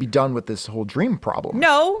be done with this whole dream problem.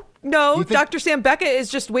 No, Dr. Sam Beckett is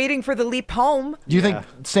just waiting for the leap home. Do you think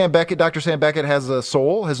Dr. Sam Beckett has a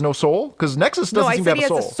soul? Has no soul? Because Nexus doesn't seem to have a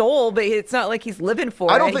soul. He has a soul, but it's not like he's living for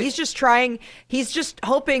it. He's just trying. He's just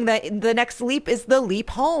hoping that the next leap is the leap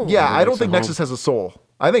home. Yeah, I don't think Nexus has a soul.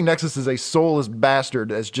 I think Nexus is a soulless bastard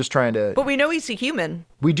that's just trying to... But we know he's a human.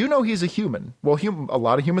 We do know he's a human. Well, a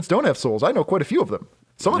lot of humans don't have souls. I know quite a few of them.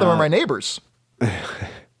 Some of them are my neighbors.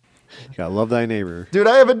 You gotta love thy neighbor. Dude,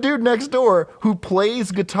 I have a dude next door who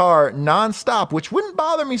plays guitar nonstop, which wouldn't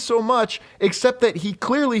bother me so much, except that he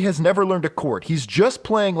clearly has never learned a chord. He's just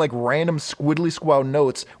playing like random squiddly squaw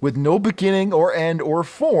notes with no beginning or end or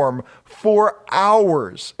form for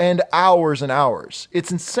hours and hours and hours.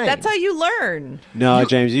 It's insane. That's how you learn. No,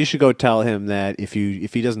 James, you should go tell him that if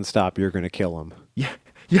he doesn't stop, you're gonna kill him. Yeah,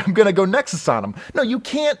 I'm gonna go Nexus on him. No, you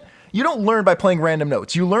can't. You don't learn by playing random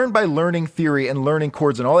notes. You learn by learning theory and learning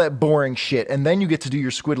chords and all that boring shit, and then you get to do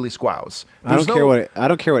your squiddly squows. I don't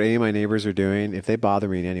care what any of my neighbors are doing. If they bother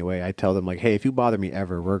me in any way, I tell them like, "Hey, if you bother me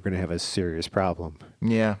ever, we're going to have a serious problem."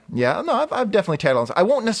 Yeah. No, I've definitely tattled on. I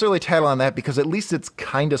won't necessarily tattle on that because at least it's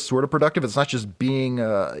kind of sort of productive. It's not just being,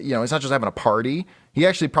 it's not just having a party. He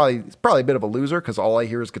actually probably a bit of a loser because all I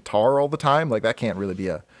hear is guitar all the time. Like that can't really be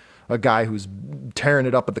a guy who's tearing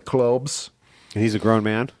it up at the clubs. And he's a grown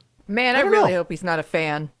man. Man, I really hope he's not a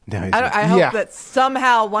fan. No, I hope that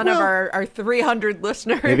somehow one of our 300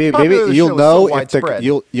 listeners. Maybe you'll know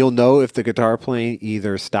you'll know if the guitar playing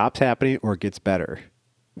either stops happening or gets better.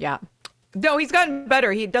 Yeah. No, he's gotten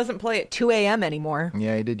better. He doesn't play at 2 a.m. anymore.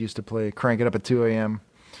 Yeah, he did used to crank it up at 2 a.m.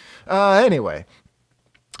 Anyway,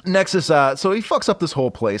 Nexus. So he fucks up this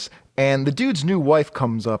whole place, And the dude's new wife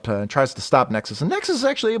comes up and tries to stop Nexus. And Nexus is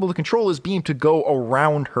actually able to control his beam to go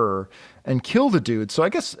around her and kill the dude. So I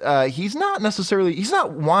guess he's not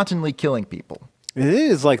wantonly killing people. It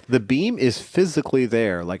is like the beam is physically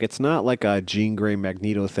there. Like it's not like a Jean Grey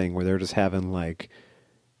Magneto thing where they're just having like,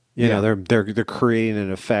 you know, they're creating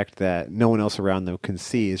an effect that no one else around them can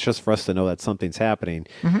see. It's just for us to know that something's happening.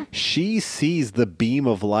 Mm-hmm. She sees the beam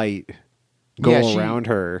of light go around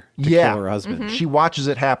her to kill her husband. Mm-hmm. She watches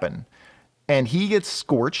it happen. And he gets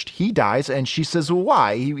scorched. He dies, and she says, "Well,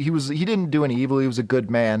 why? He didn't do any evil. He was a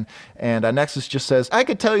good man." And Nexus just says, "I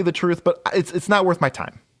could tell you the truth, but it's not worth my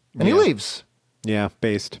time." And he leaves. Yeah,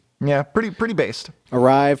 based. Yeah, pretty based.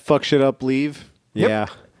 Arrive, fuck shit up, leave. Yep. Yeah.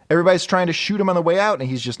 Everybody's trying to shoot him on the way out, and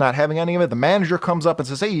he's just not having any of it. The manager comes up and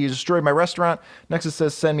says, "Hey, you destroyed my restaurant." Nexus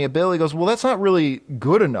says, "Send me a bill." He goes, "Well, that's not really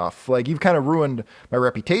good enough. Like, you've kind of ruined my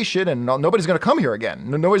reputation, and nobody's going to come here again.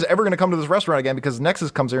 Nobody's ever going to come to this restaurant again because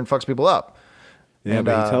Nexus comes here and fucks people up." Yeah, and,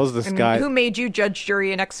 but he tells this guy... Who made you judge,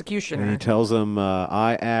 jury, and executioner? And he tells him,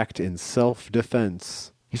 I act in self-defense.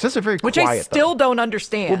 He says it very quiet, which I still don't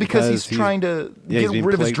understand. Well, because he's trying to get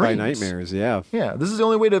rid of his dreams. By nightmares, yeah. Yeah, this is the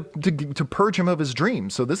only way to purge him of his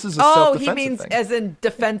dreams. So this is a self-defensive thing. Oh, he means thing. as in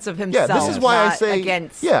defense of himself. Yeah, this is why I say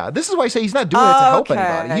against. Yeah, this is why I say he's not doing it to help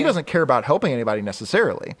anybody. He doesn't care about helping anybody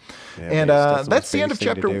necessarily. Yeah, and that's the end of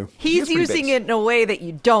chapter. He's using it in a way that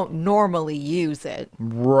you don't normally use it.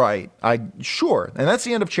 Right. Sure. And that's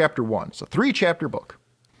the end of chapter 1. It's a 3-chapter book.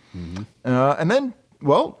 Mm-hmm. And then,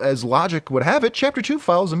 well, as logic would have it, chapter 2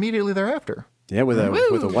 follows immediately thereafter. Yeah, with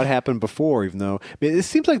a what happened before, even though it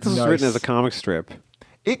seems like this was written as a comic strip.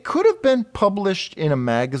 It could have been published in a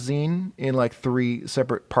magazine in like 3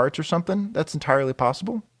 separate parts or something. That's entirely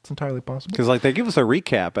possible. It's entirely possible. Because like they give us a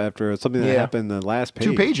recap after something that happened in the last page.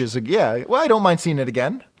 2 pages. Yeah. Well, I don't mind seeing it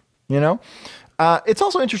again. You know, it's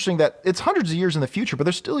also interesting that it's hundreds of years in the future, but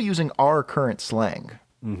they're still using our current slang.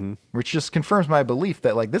 Mm-hmm. Which just confirms my belief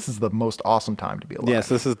that like this is the most awesome time to be alive. Yes,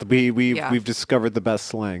 this is we've discovered the best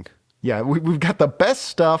slang. Yeah, we've got the best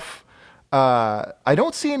stuff. I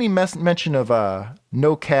don't see any mention of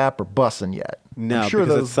no cap or bussin' yet. No, sure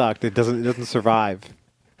because it sucked. It doesn't survive.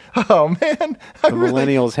 Oh man, the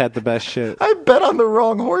millennials had the best shit. I bet on the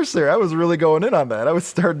wrong horse there. I was really going in on that. I was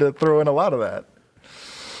starting to throw in a lot of that.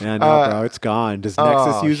 Yeah, no, bro, it's gone. Does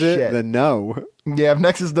Nexus use it? Then no. Yeah, if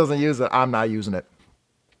Nexus doesn't use it, I'm not using it.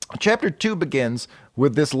 Chapter 2 begins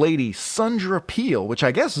with this lady, Sundra Peel, which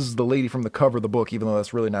I guess is the lady from the cover of the book, even though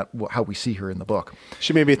that's really not how we see her in the book.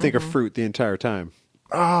 She made me think of fruit the entire time.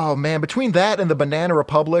 Oh, man. Between that and the Banana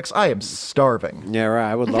Republics, I am starving. Yeah,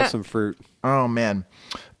 right. I would love some fruit. Oh, man.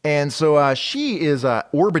 And so she is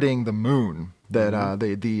orbiting the moon, that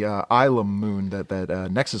the Ilum moon that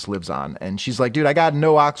Nexus lives on. And she's like, dude, I got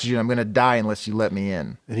no oxygen. I'm going to die unless you let me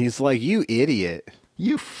in. And he's like, you idiot.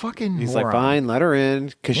 You fucking He's moron. like, fine, let her in,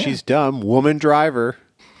 because she's dumb. Woman driver.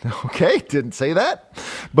 Okay, didn't say that.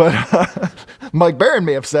 But Mike Barron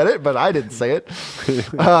may have said it, but I didn't say it.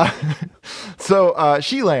 So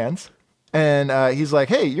she lands, and he's like,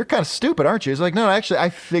 hey, you're kind of stupid, aren't you? He's like, no, actually, I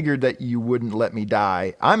figured that you wouldn't let me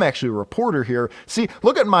die. I'm actually a reporter here. See,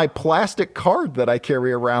 look at my plastic card that I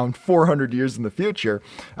carry around 400 years in the future,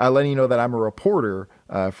 letting you know that I'm a reporter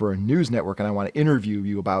for a news network, and I want to interview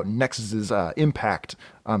you about Nexus's impact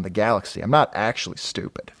on the galaxy. I'm not actually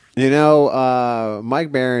stupid. You know,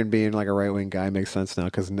 Mike Barron being like a right-wing guy makes sense now,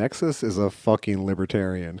 because Nexus is a fucking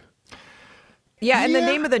libertarian. Yeah, and the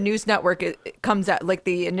name of the news network it comes out, like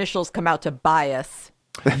the initials come out to bias.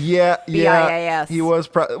 Yeah. BIAS. He was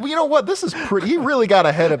well, you know what? This is pretty. He really got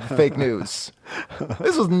ahead of fake news.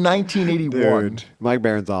 This was 1981. Dude, Mike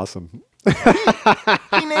Barron's awesome.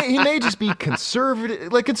 he may just be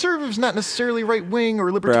conservative. Like, conservative's not necessarily right wing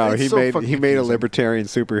or libertarian. Bro, he made a libertarian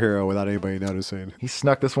superhero without anybody noticing. He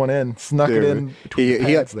snuck this one in. It in.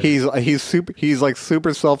 He's like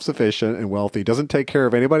super self-sufficient and wealthy. Doesn't take care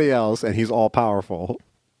of anybody else, and he's all powerful.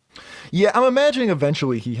 Yeah, I'm imagining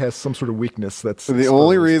eventually he has some sort of weakness that's... And the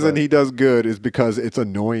only reason he does good is because it's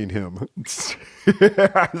annoying him.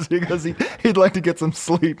 Because he'd like to get some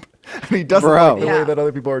sleep. And he doesn't like the way that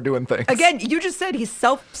other people are doing things. Again, you just said he's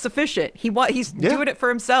self-sufficient. He's doing it for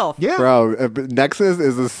himself. Yeah. Bro, Nexus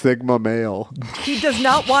is a Sigma male. He does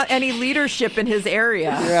not want any leadership in his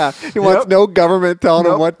area. Yeah. He wants no government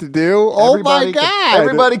telling him what to do. My God.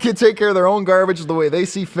 Everybody can take care of their own garbage the way they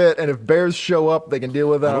see fit. And if bears show up, they can deal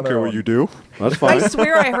with that. I don't care what you do. That's fine. I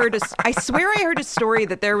swear I heard a story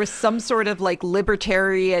that there was some sort of like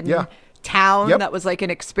libertarian town that was like an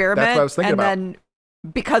experiment. That's what I was thinking about. Then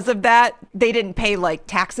because of that, they didn't pay like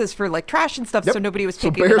taxes for like trash and stuff, so nobody was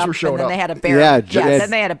picking it up. And then they had a bear. Then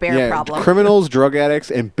they had a bear problem. Criminals, drug addicts,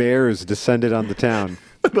 and bears descended on the town.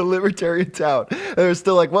 the libertarian town. And they're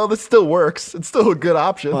still like, well, this still works. It's still a good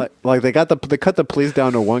option. Like they cut the police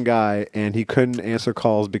down to one guy, and he couldn't answer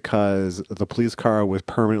calls because the police car was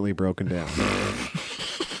permanently broken down.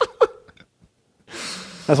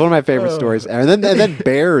 That's one of my favorite stories. And then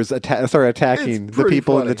bears started attacking the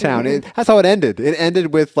people in the town. That's how it ended. It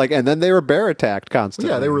ended with and then they were bear attacked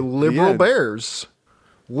constantly. Yeah, they were liberal bears.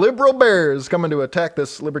 Liberal bears coming to attack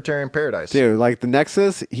this libertarian paradise. Dude, like the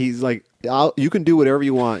Nexus, he's like, you can do whatever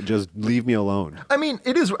you want. Just leave me alone. I mean,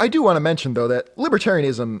 it is. I do want to mention, though, that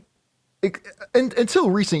libertarianism, until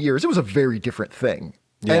recent years, it was a very different thing.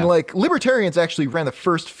 Yeah. And libertarians actually ran the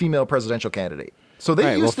first female presidential candidate. So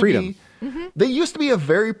they used to be... They used to be a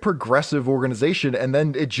very progressive organization, and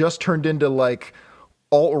then it just turned into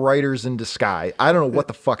alt-righters in disguise. I don't know what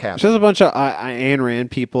the fuck happened. It's just a bunch of Ayn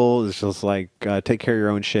Rand people. It's just take care of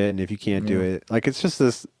your own shit, and if you can't do it, it's just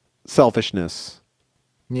this selfishness.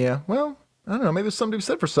 Yeah, well, I don't know. Maybe there's something to be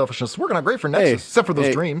said for selfishness. It's working out great for Nexus, except for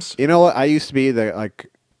those dreams. You know what? I used to be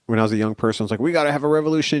when I was a young person, I was like, we got to have a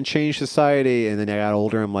revolution, change society. And then I got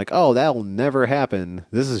older. I'm like, oh, that'll never happen.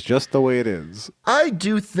 This is just the way it is. I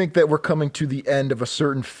do think that we're coming to the end of a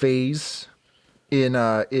certain phase in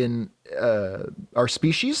our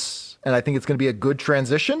species. And I think it's going to be a good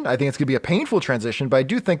transition. I think it's going to be a painful transition, but I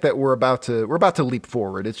do think that we're about to leap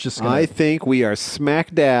forward. It's just I think we are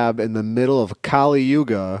smack dab in the middle of Kali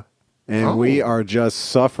Yuga, and we are just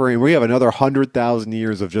suffering. We have another 100,000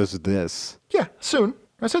 years of just this. Yeah, soon.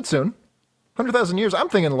 I said soon. 100,000 years. I'm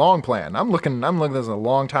thinking long plan. I'm looking at this as a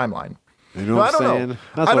long timeline. You know what I'm saying?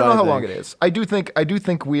 I don't know how long it is. I do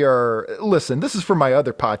think we are. Listen, this is for my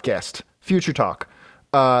other podcast, Future Talk,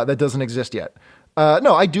 that doesn't exist yet.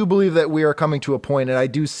 No, I do believe that we are coming to a point, and I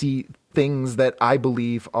do see things that I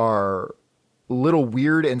believe are a little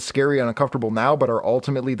weird and scary and uncomfortable now, but are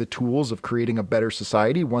ultimately the tools of creating a better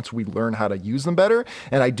society once we learn how to use them better.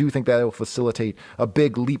 And I do think that it will facilitate a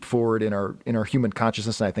big leap forward in our human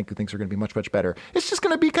consciousness, and I think things are going to be much, much better. It's just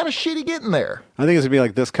going to be kind of shitty getting there. I think it's going to be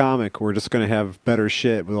like this comic. We're just going to have better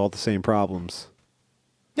shit with all the same problems.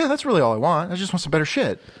 Yeah, that's really all I want. I just want some better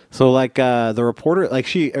shit. So the reporter,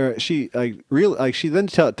 she then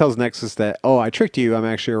tells Nexus that, oh, I tricked you. I'm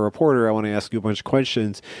actually a reporter. I want to ask you a bunch of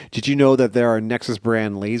questions. Did you know that there are Nexus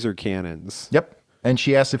brand laser cannons? Yep. And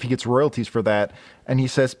she asks if he gets royalties for that. And he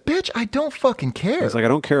says, bitch, I don't fucking care. It's I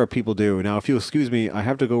don't care what people do. Now, if you'll excuse me, I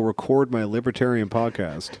have to go record my libertarian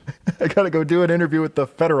podcast. I got to go do an interview with the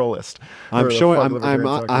Federalist. I'm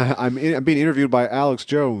being interviewed by Alex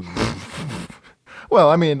Jones. Well,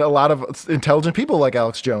 I mean, a lot of intelligent people like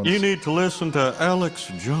Alex Jones. You need to listen to Alex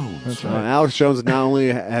Jones. That's right. Alex Jones not only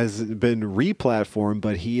has been re-platformed,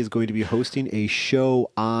 but he is going to be hosting a show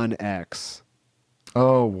on X.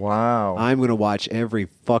 Oh, wow. I'm going to watch every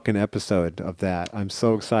fucking episode of that. I'm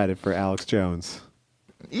so excited for Alex Jones.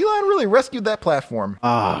 Elon really rescued that platform.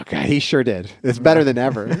 Oh, God, he sure did. It's better than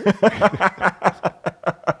ever.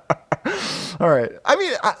 All right. I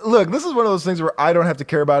mean, look, this is one of those things where I don't have to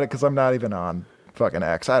care about it because I'm not even on fucking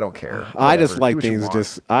X. I don't care. Whatever. I just like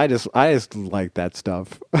things. I just like that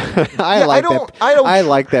stuff. I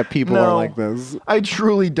like that people are like this. I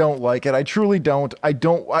truly don't like it. I truly don't. I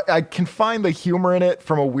can find the humor in it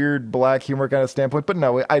from a weird black humor kind of standpoint, but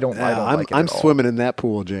no, I don't like it. I'm swimming in that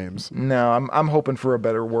pool, James. No, I'm hoping for a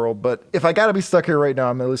better world, but if I got to be stuck here right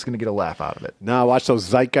now, I'm at least going to get a laugh out of it. No, I watched those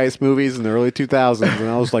Zeitgeist movies in the early 2000s, and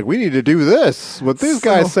I was like, we need to do this. What these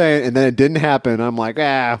guys saying, and then it didn't happen. I'm like,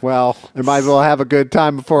 well, I might as well have a good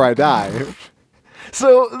time before I die.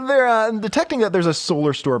 So they're detecting that there's a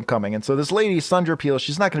solar storm coming. And so this lady, Sandra Peel,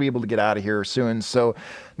 she's not going to be able to get out of here soon. So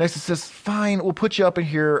Nexus says, fine, we'll put you up in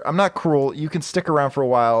here. I'm not cruel. You can stick around for a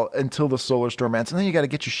while until the solar storm ends. And then you got to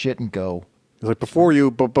get your shit and go. It's like, before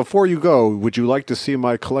you go, would you like to see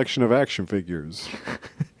my collection of action figures?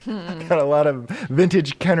 Got a lot of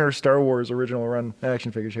vintage Kenner Star Wars original run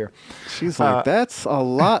action figures here. She's like, that's a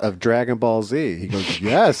lot of Dragon Ball Z. He goes,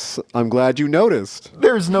 yes, I'm glad you noticed.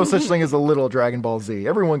 There's no such thing as a little Dragon Ball Z.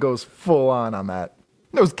 Everyone goes full on that.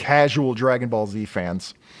 Those casual Dragon Ball Z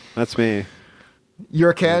fans. That's me. You're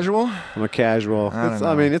a casual? I'm a casual.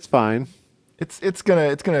 I mean, it's fine. It's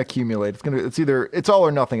gonna accumulate. It's all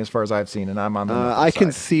or nothing as far as I've seen, and I'm on the I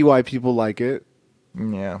can see why people like it.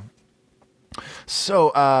 Yeah.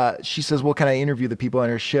 So she says, well, can I interview the people on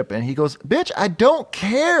her ship? And he goes, bitch, I don't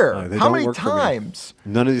care. How many times?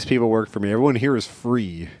 None of these people work for me. Everyone here is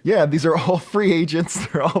free. Yeah, these are all free agents.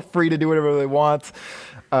 They're all free to do whatever they want.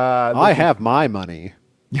 I have my money.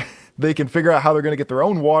 They can figure out how they're going to get their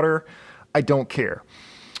own water. I don't care.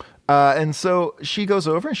 And so she goes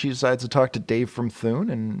over and she decides to talk to Dave from Thune,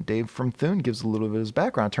 and Dave from Thune gives a little bit of his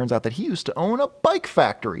background. Turns out that he used to own a bike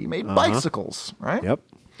factory. He made bicycles, right? Yep.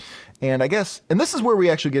 And I guess, and this is where we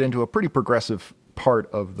actually get into a pretty progressive part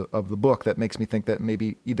of the book that makes me think that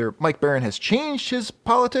maybe either Mike Barron has changed his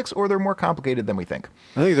politics or they're more complicated than we think.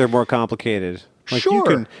 I think they're more complicated. Like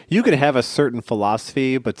Sure. you can have a certain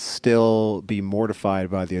philosophy, but still be mortified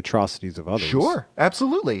by the atrocities of others. Sure,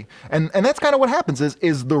 absolutely. And that's kind of what happens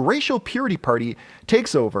is the racial purity party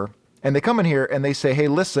takes over, and they come in here and they say, hey,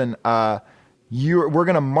 listen, we're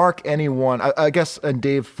going to mark anyone. I guess on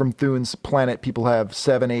Dave from Thune's planet, people have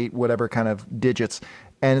 7, 8, whatever kind of digits.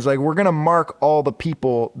 And it's like, we're going to mark all the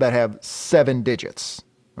people that have 7 digits.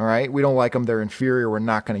 All right? We don't like them. They're inferior. We're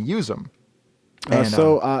not going to use them.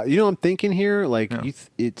 So you know what I'm thinking here? Like,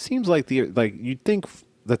 it seems like you'd think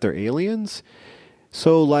that they're aliens.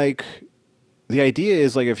 So, like, the idea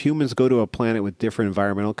is, like, if humans go to a planet with different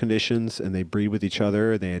environmental conditions and they breed with each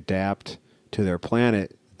other, they adapt to their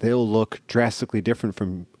planet, they'll look drastically different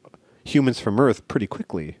from humans from Earth pretty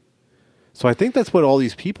quickly. So I think that's what all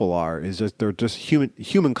these people are, is just they're just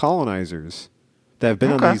human colonizers that have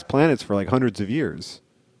been on these planets for, like, hundreds of years.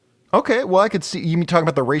 Okay, well, I could see you mean talking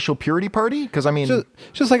about the racial purity party? Because, I mean...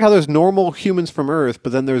 Just like how there's normal humans from Earth,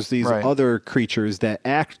 but then there's these other creatures that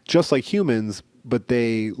act just like humans, but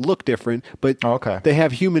they look different, but they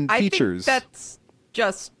have human features. I think that's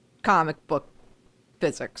just comic book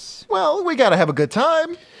physics. Well, we got to have a good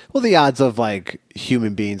time. Well, the odds of, like,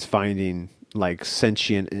 human beings finding, like,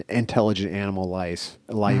 sentient, intelligent animal life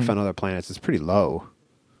on other planets is pretty low.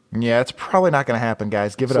 Yeah, it's probably not going to happen,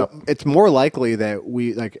 guys. Give it up. It's more likely that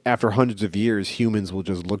we, like, after hundreds of years, humans will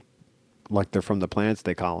just look like they're from the planets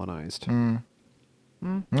they colonized. Okay.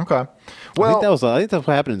 Well, I think that's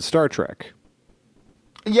what happened in Star Trek.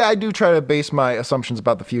 Yeah, I do try to base my assumptions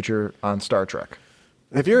about the future on Star Trek.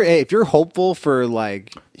 If you're hopeful for,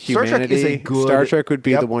 like, humanity, Star Trek would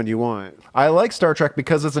be the one you want. I like Star Trek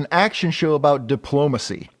because it's an action show about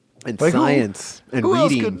diplomacy and science and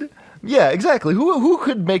reading. Yeah, exactly. Who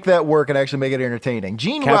could make that work and actually make it entertaining?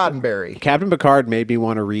 Gene Roddenberry. Captain Picard made me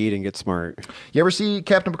want to read and get smart. You ever see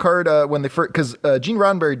Captain Picard when they first... Because Gene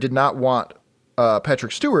Roddenberry did not want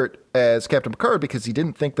Patrick Stewart as Captain Picard because he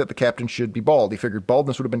didn't think that the captain should be bald. He figured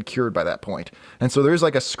baldness would have been cured by that point. And so there's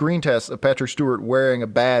like a screen test of Patrick Stewart wearing a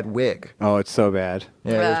bad wig. Oh, it's so bad.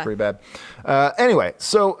 Yeah, it was pretty bad. Anyway,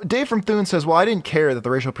 so Dave from Thune says, well, I didn't care that the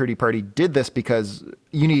racial purity party did this because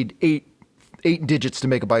you need 8 digits to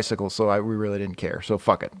make a bicycle, so we really didn't care. So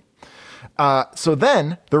fuck it. So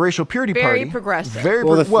then the racial purity party, very progressive.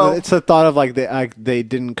 Well, it's the thought of like they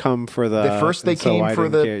didn't come for the first they came for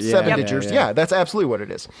the 7 digits. Yeah, that's absolutely what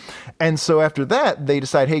it is. And so after that, they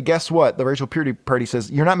decide, hey, guess what? The racial purity party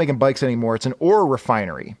says you're not making bikes anymore. It's an ore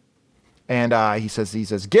refinery. And he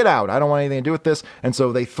says, get out. I don't want anything to do with this. And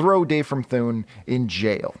so they throw Dave from Thune in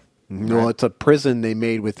jail. No, it's a prison they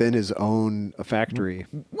made within his own factory.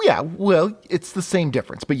 Yeah, well, it's the same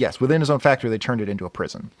difference. But yes, within his own factory, they turned it into a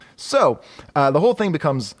prison. So the whole thing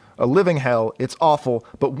becomes a living hell. It's awful.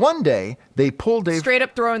 But one day, they pull Dave... Straight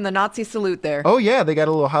up throwing the Nazi salute there. Oh, yeah, they got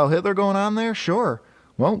a little Heil Hitler going on there? Sure.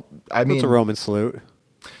 Well, I mean... It's a Roman salute.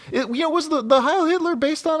 Was the Heil Hitler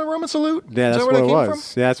based on a Roman salute? Yeah, that's what it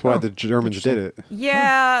was. Yeah, that's why the Germans did it.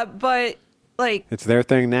 Yeah, but... Like, it's their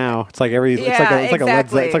thing now. It's like it's like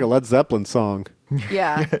a Led Zeppelin song.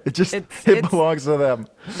 Yeah, it belongs to them.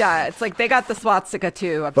 Yeah, it's like they got the swastika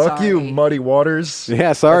too. Fuck you, Muddy Waters.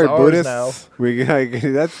 Yeah, sorry, Buddhists.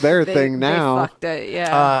 That's their thing now. They fucked it.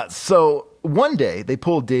 Yeah. So one day they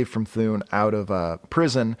pull Dave from Thune out of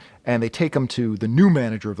prison and they take him to the new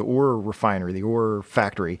manager of the ore refinery, the ore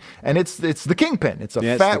factory, and it's the Kingpin. It's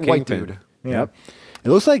a fat white dude. Yeah. Yep. It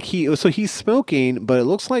looks like he's smoking, but it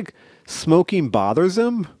looks like smoking bothers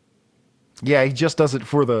him. Yeah, he just does it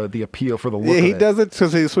for the appeal, for the look. Yeah, he does it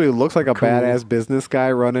because he looks like a badass business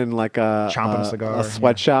guy running like chomping a cigar, a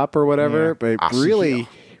sweatshop or whatever. Yeah. But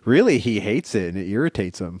really, he hates it and it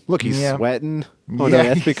irritates him. Look, he's sweating. Oh no,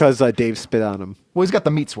 that's because Dave spit on him. Well, he's got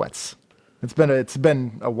the meat sweats. It's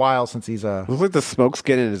been a while since he's It looks like the smoke's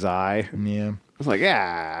getting in his eye. Yeah. It's like,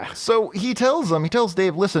 yeah. So he tells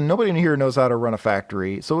Dave, listen, nobody in here knows how to run a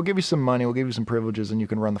factory, so we'll give you some money, we'll give you some privileges, and you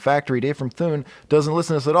can run the factory. Dave from Thune doesn't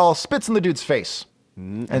listen to this at all, spits in the dude's face.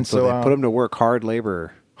 And so they put him to work hard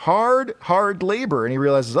labor. Hard labor, and he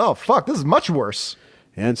realizes, oh, fuck, this is much worse.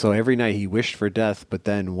 And so every night he wished for death, but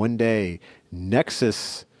then one day,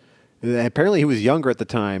 Nexus... Apparently he was younger at the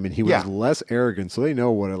time, and he was less arrogant, so they know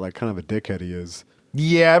what kind of a dickhead he is.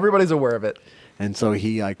 Yeah, everybody's aware of it. And so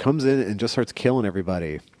he comes in and just starts killing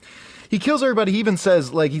everybody. He kills everybody. He even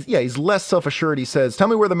says, like, he's less self-assured. He says, tell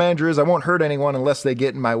me where the manager is. I won't hurt anyone unless they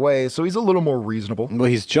get in my way. So he's a little more reasonable. Well,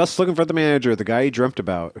 he's just looking for the manager, the guy he dreamt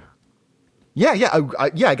about. Yeah.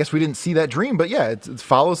 I guess we didn't see that dream, but yeah, it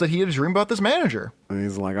follows that he had a dream about this manager. And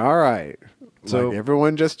he's like, all right. So like,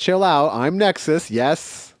 everyone just chill out. I'm Nexus.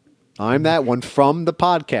 Yes. I'm that one from the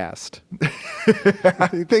podcast.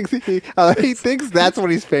 he thinks that's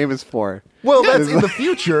what he's famous for. Well, that's in the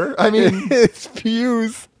future. I mean, his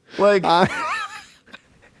views. Like,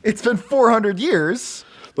 it's been 400 years.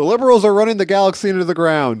 The liberals are running the galaxy into the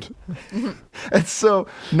ground. And so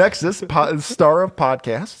Nexus, star of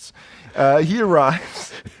podcasts, he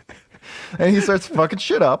arrives and he starts fucking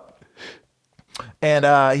shit up.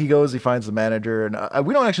 And he goes, he finds the manager, and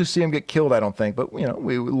we don't actually see him get killed, I don't think. But,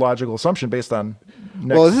 logical assumption based on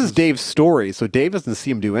Nexus. Well, this is Dave's story, so Dave doesn't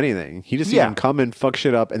see him do anything. He just sees him come and fuck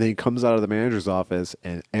shit up, and then he comes out of the manager's office,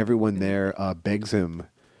 and everyone there begs him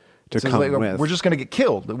to come with. We're just going to get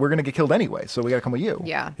killed. We're going to get killed anyway, so we got to come with you.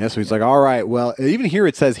 Yeah. Yeah, so he's like, all right, well, even here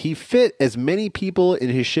it says he fit as many people in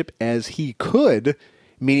his ship as he could,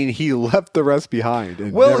 meaning he left the rest behind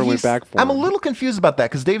and never went back for I'm them. a little confused about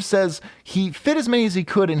that because Dave says he fit as many as he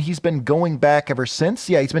could and he's been going back ever since.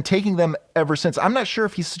 Yeah, he's been taking them ever since. I'm not sure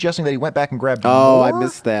if he's suggesting that he went back and grabbed more. Oh, I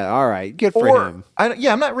missed that. All right, good for him.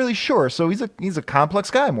 I'm not really sure. So he's a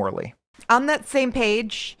complex guy, Morley. On that same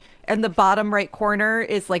page, in the bottom right corner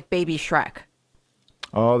is like Baby Shrek.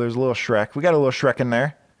 Oh, there's a little Shrek. We got a little Shrek in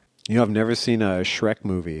there. I've never seen a Shrek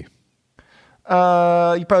movie.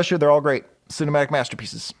 You probably should. They're all great. Cinematic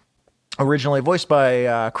masterpieces. Originally voiced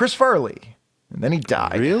by Chris Farley, and then he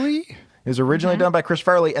died. Really? It was originally done by Chris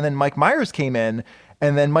Farley, and then Mike Myers came in,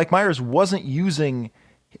 and then Mike Myers wasn't using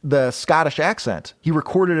the Scottish accent. He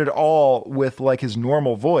recorded it all with like his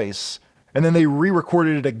normal voice, and then they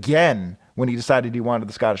re-recorded it again when he decided he wanted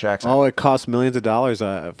the Scottish accent. Oh, it cost millions of dollars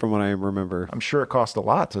from what I remember. I'm sure it cost a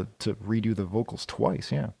lot to redo the vocals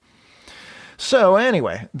twice, yeah. So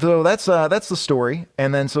anyway, though that's the story,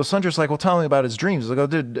 and then so Sandra's like, "Well, tell me about his dreams." He's like, "Oh,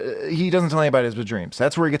 dude, he doesn't tell me about his dreams.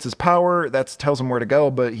 That's where he gets his power. That tells him where to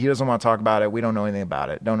go, but he doesn't want to talk about it. We don't know anything about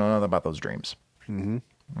it. Don't know nothing about those dreams. Mm-hmm.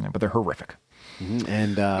 Yeah, but they're horrific."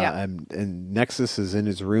 Mm-hmm. And Nexus is in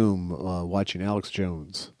his room watching Alex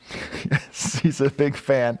Jones. Yes, he's a big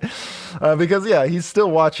fan because he's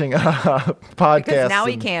still watching podcasts. Because now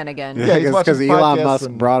he can again. Yeah, he's watching because Elon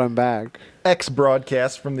Musk brought him back. X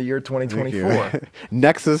broadcast from the year 2024.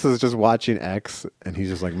 Nexus is just watching X, and he's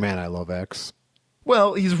just like, "Man, I love X."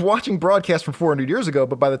 Well, he's watching broadcasts from 400 years ago,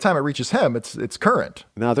 but by the time it reaches him, it's current.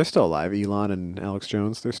 No, they're still alive. Elon and Alex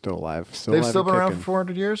Jones, they're still alive. They've still been around for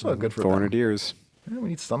 400 years? Oh, good for 400 them. years. Yeah, we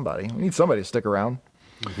need somebody. We need somebody to stick around.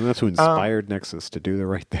 And that's who inspired Nexus to do the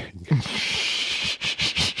right thing.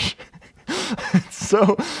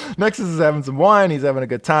 So Nexus is having some wine. He's having a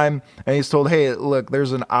good time, and he's told, "Hey, look,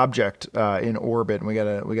 there's an object in orbit, and we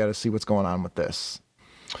gotta see what's going on with this."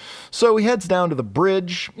 So he heads down to the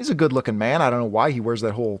bridge. He's a good-looking man. I don't know why he wears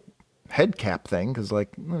that whole head cap thing, because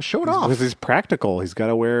show it off. Because he's practical. He's got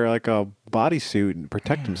to wear like a bodysuit and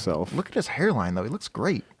protect himself. Look at his hairline, though. He looks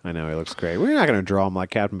great. I know, he looks great. We're not going to draw him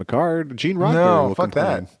like Captain Picard. Gene Roddenberry. No, fuck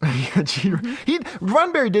that.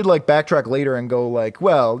 Roddenberry did backtrack later and go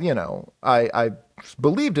well, I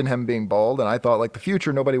believed in him being bald, and I thought the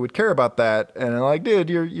future nobody would care about that. And I'm dude,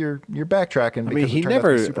 you're backtracking because he it turned out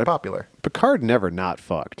to be super popular. Picard never not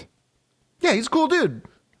fucked. Yeah, he's a cool dude.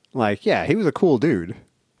 He was a cool dude.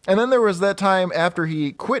 And then there was that time after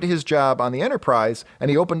he quit his job on the Enterprise and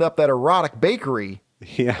he opened up that erotic bakery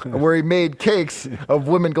where he made cakes of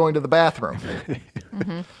women going to the bathroom.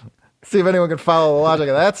 Mm-hmm. See if anyone can follow the logic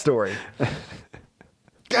of that story.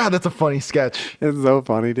 God, that's a funny sketch. It's so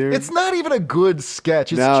funny, dude. It's not even a good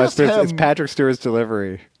sketch. It's Patrick Stewart's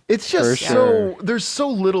delivery. It's just there's so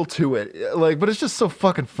little to it, but it's just so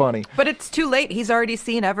fucking funny. But it's too late. He's already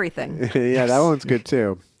seen everything. Yeah, that one's good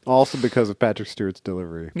too. Also because of Patrick Stewart's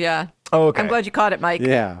delivery. Yeah. Oh, okay. I'm glad you caught it, Mike.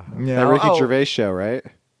 Yeah. That Ricky Gervais show, right?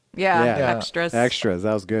 Yeah. Extras. Extras.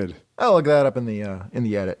 That was good. I'll look that up in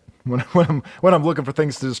the edit when I'm looking for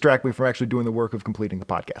things to distract me from actually doing the work of completing the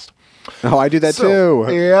podcast. Oh, I do that too.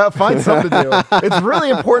 Yeah, find something to do. It's really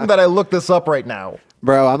important that I look this up right now.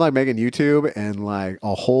 Bro, I'm making YouTube and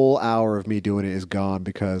a whole hour of me doing it is gone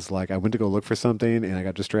because I went to go look for something and I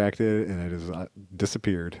got distracted and it just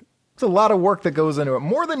disappeared. It's a lot of work that goes into it,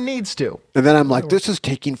 more than needs to. And then I'm this is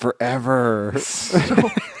taking forever.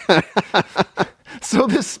 So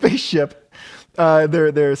this spaceship,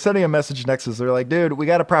 they're sending a message Nexus. They're like, dude, we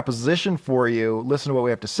got a proposition for you. Listen to what we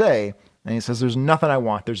have to say. And he says, there's nothing I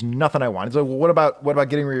want. There's nothing I want. He's like, well, what about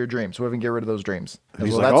getting rid of your dreams? What if we can get rid of those dreams? And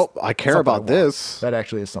he's like, oh, I care about this. That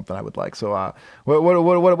actually is something I would like. So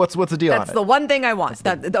what's the deal on it? That's the one thing I want.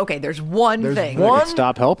 Okay, there's one thing. I could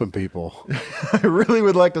stop helping people. I really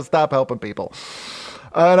would like to stop helping people.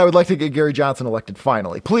 And I would like to get Gary Johnson elected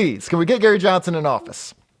finally. Please, can we get Gary Johnson in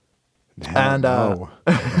office? No.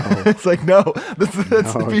 It's like, no,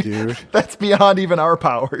 dude. That's beyond even our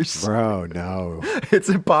powers. Bro, no. It's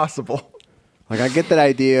impossible. Like, I get that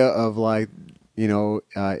idea of, like,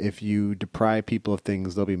 if you deprive people of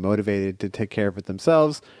things, they'll be motivated to take care of it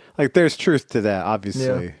themselves. Like, there's truth to that,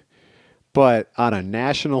 obviously. Yeah. But on a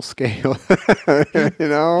national scale, I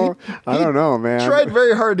don't know, man. He tried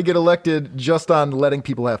very hard to get elected just on letting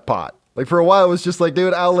people have pot. Like, for a while, it was just like,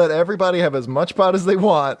 dude, I'll let everybody have as much pot as they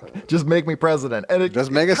want. Just make me president. And it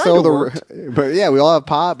just make it so but yeah, we all have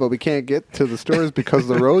pot, but we can't get to the stores because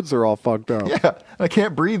the roads are all fucked up. Yeah, I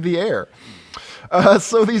can't breathe the air.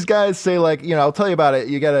 So these guys say, like, I'll tell you about it.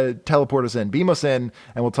 You got to teleport us in, beam us in,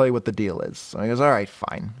 and we'll tell you what the deal is. So he goes, all right,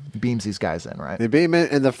 fine. Beams these guys in, right? They beam in,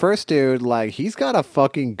 and the first dude, like, he's got a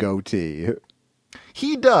fucking goatee.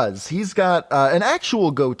 He does. He's got an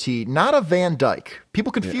actual goatee, not a Van Dyke.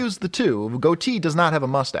 People confuse the two. A goatee does not have a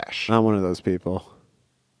mustache. Not one of those people.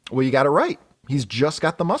 Well, you got it right. He's just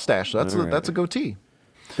got the mustache. That's a goatee.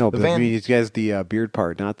 No, but he has the beard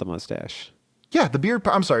part, not the mustache. Yeah, the beard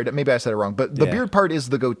part. I'm sorry, maybe I said it wrong. But the beard part is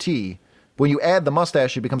the goatee. When you add the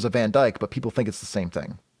mustache, it becomes a Van Dyke, but people think it's the same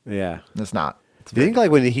thing. Yeah. It's not. Do you think, like,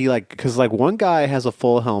 when he, like, because, like, one guy has a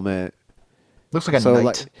full helmet. Looks like a knight.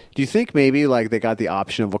 Like, do you think maybe, like, they got the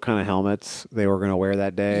option of what kind of helmets they were going to wear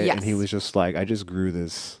that day? Yes. And he was just like, I just grew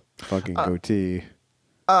this fucking goatee.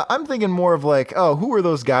 I'm thinking more of, like, who were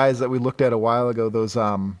those guys that we looked at a while ago? Those,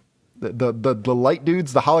 the light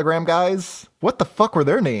dudes, the hologram guys? What the fuck were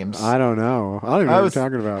their names? I don't know. I don't even know what you're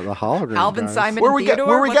talking about. The hologram Alvin, guys. Simon, and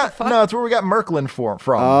Theodore? No, it's where we got Merklin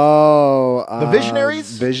from. Oh. The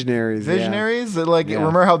Visionaries? Visionaries, yeah.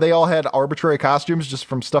 Remember how they all had arbitrary costumes just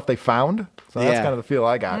from stuff they found? So that's kind of the feel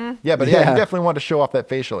I got. Mm. Yeah, but he definitely wanted to show off that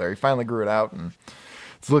facial hair. He finally grew it out, and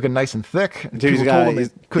it's looking nice and thick. Dude, he's got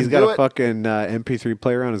a fucking MP3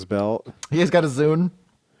 player on his belt. He's got a Zune.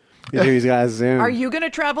 Yeah, dude, he's got a Zune. Are you going to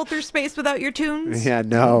travel through space without your tunes? Yeah,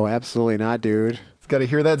 no, absolutely not, dude. He's got to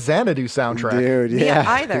hear that Xanadu soundtrack. Dude, yeah.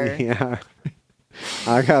 Either. Yeah.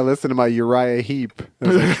 I got to listen to my Uriah Heep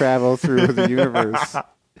as I travel through the universe.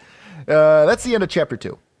 That's the end of chapter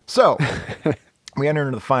 2. So... we enter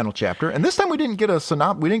into the final chapter, and this time we didn't get a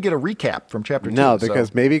recap from chapter 2. No,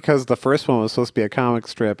 because the first one was supposed to be a comic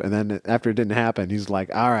strip, and then after it didn't happen, he's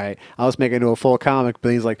like, all right, I'll just make it into a full comic,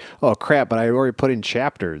 but he's like, oh crap, but I already put in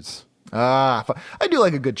chapters. I do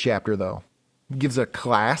like a good chapter, though. It gives a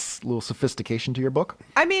class, a little sophistication to your book.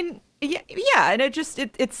 I mean, yeah, and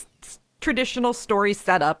it's traditional story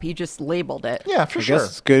setup. He just labeled it. Yeah, for sure. I guess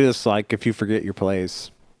it's good as, like, if you forget your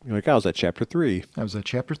place. You're like, I was at chapter 3. I was at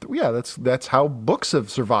chapter 3. Yeah, that's how books have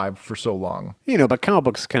survived for so long. But comic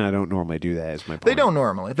books kind of don't normally do that, is my point. They don't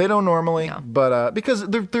normally, no. But because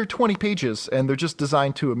they're 20 pages and they're just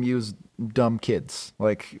designed to amuse dumb kids.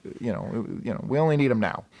 Like, we only need them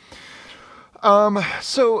now.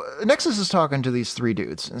 So Nexus is talking to these 3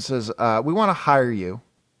 dudes and says, we want to hire you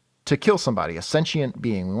to kill somebody, a sentient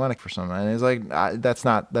being. We want to for someone. And he's like, that's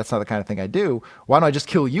not the kind of thing I do. Why don't I just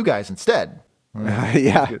kill you guys instead?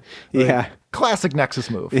 Yeah. Classic Nexus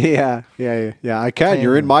move. Yeah. I can.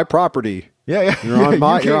 You're in my property. Yeah.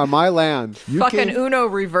 You're on my land. Fucking Uno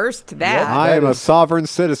reversed that. I am a sovereign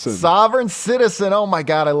citizen. Sovereign citizen. Oh my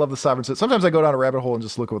god, I love the sovereign citizen. Sometimes I go down a rabbit hole and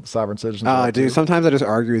just look at what the sovereign citizen. Dude. Sometimes I just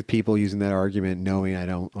argue with people using that argument, knowing I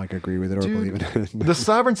don't agree with it or believe in it. The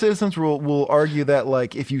sovereign citizens will argue that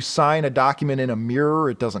if you sign a document in a mirror,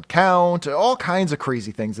 it doesn't count. All kinds of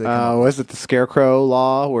crazy things. Was it the Scarecrow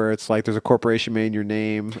law where it's like there's a corporation made in your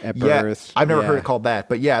name at birth? I've never heard it called that,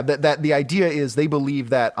 but yeah, that the idea is they believe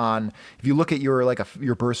that if you look at your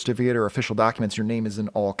your birth certificate or official documents, your name is in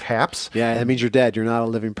all caps. Yeah, that means you're dead. You're not a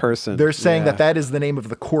living person. They're saying that is the name of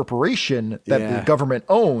the corporation that the government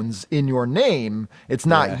owns in your name. It's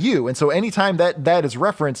not you. And so anytime that is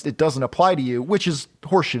referenced, it doesn't apply to you, which is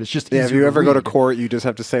horseshit. It's just easier if you ever to go to court, you just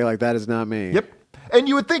have to say that is not me. Yep. And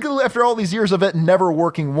you would think after all these years of it never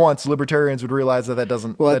working once, libertarians would realize that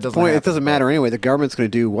doesn't. Well, at the point, it doesn't matter anyway. The government's going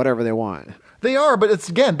to do whatever they want. They are, but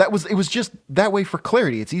it was just that way for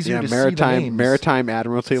clarity. It's easier to see the names. Maritime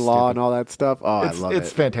admiralty law and all that stuff. Oh, I love it.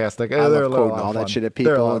 It's fantastic. I love quoting all that shit at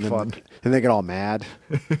people. They're a lot of fun. And they get all mad.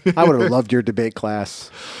 I would have loved your debate class.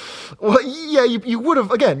 Well, yeah, you would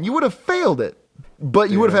have. Again, you would have failed it.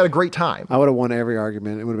 But you would have had a great time. I would have won every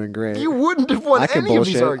argument. It would have been great. You wouldn't have won any of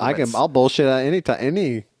these arguments. I'll bullshit at any time.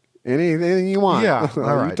 Anything you want. Yeah,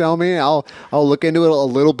 all right. You tell me. I'll look into it a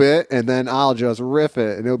little bit, and then I'll just riff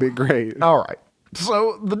it, and it'll be great. All right.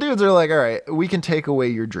 So the dudes are like, all right, we can take away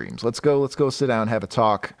your dreams. Let's go sit down and have a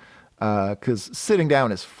talk. Because sitting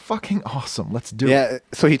down is fucking awesome. Let's do it. Yeah.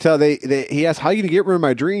 So he asks, how are you going to get rid of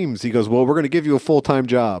my dreams? He goes, well, we're going to give you a full-time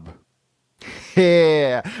job.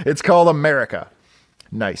 Yeah. It's called America.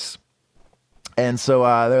 Nice. And so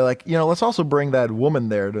they're like, let's also bring that woman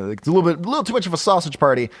there. It's a little too much of a sausage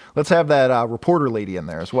party. Let's have that reporter lady in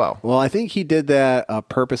there as well. Well, I think he did that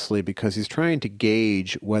purposely because he's trying to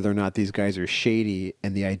gauge whether or not these guys are shady,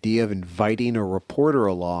 and the idea of inviting a reporter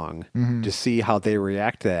along to see how they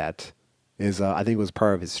react to that is, I think, was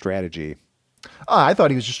part of his strategy. I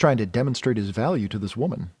thought he was just trying to demonstrate his value to this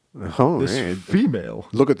woman. Oh, this man. Female.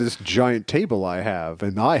 Look at this giant table I have,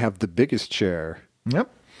 and I have the biggest chair. Yep.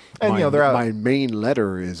 And, they're out. My main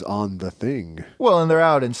letter is on the thing. Well, and they're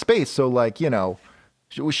out in space, so, like,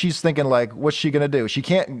 she's thinking, like, what's she going to do? She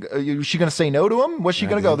can't, is she going to say no to him? What's she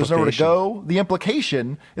going to go? There's nowhere to go. The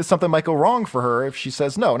implication is something might go wrong for her if she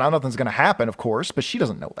says no. Now, nothing's going to happen, of course, but she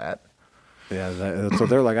doesn't know that. Yeah, so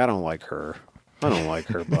they're like, I don't like her. I don't like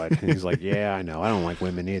her, bud. And he's like, yeah, I know. I don't like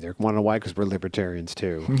women either. Want to know why? Because we're libertarians,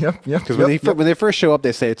 too. Yep. Because when they first show up,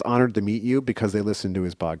 they say it's honored to meet you because they listen to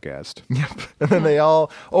his podcast. Yep. And then they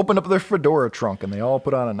all open up their fedora trunk, and they all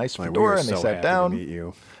put on a nice fedora, and they sat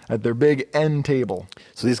down at their big end table.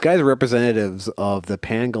 So these guys are representatives of the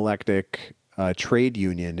Pan-Galactic trade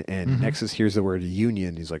union, and Nexus hears the word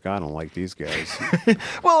union. He's like, I don't like these guys.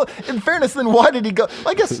 Well, in fairness, then why did he go?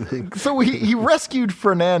 I guess, so he rescued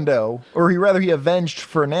Fernando, or he avenged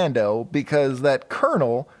Fernando because that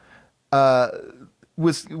colonel hurt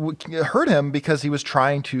him because he was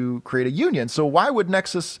trying to create a union. So why would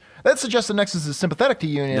Nexus... That suggests that Nexus is sympathetic to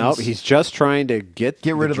unions. Nope, he's just trying to get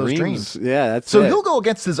rid of those dreams. Yeah, that's so he'll go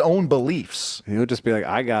against his own beliefs. He'll just be like,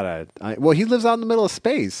 well, he lives out in the middle of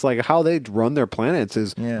space. Like, how they run their planets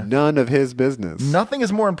is none of his business. Nothing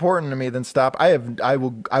is more important to me than stop. I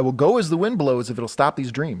will go as the wind blows if it'll stop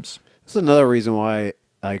these dreams. This is another reason why,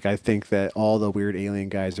 like, I think that all the weird alien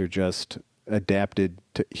guys are just adapted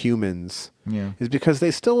to humans, is because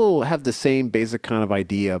they still have the same basic kind of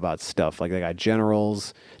idea about stuff. Like, they got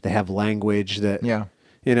generals, they have language that,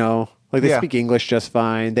 like they speak English just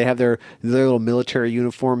fine. They have their little military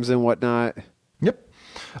uniforms and whatnot. Yep.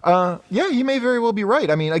 You may very well be right.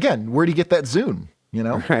 I mean, again, where'd he get that Zune?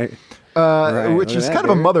 Right. Which is kind of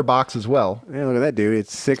a mother box as well. Yeah, look at that dude.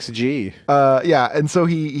 It's 6G. And so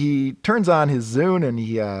he turns on his Zune and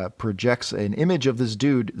he projects an image of this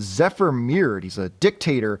dude, Zephyr Mirrored. He's a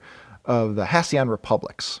dictator of the Haitian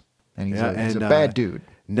republics. And he's a bad dude.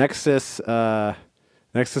 Nexus's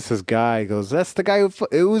guy goes, that's the guy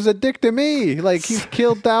who was a dick to me. Like, he's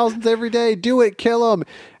killed thousands every day. Do it, kill him.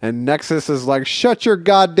 And Nexus is like, shut your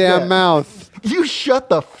goddamn mouth. You shut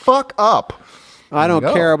the fuck up. I don't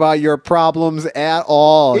care about your problems at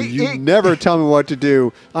all. You never tell me what to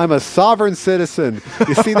do. I'm a sovereign citizen.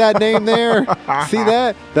 You see that name there? See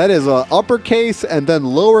that? That is a uppercase and then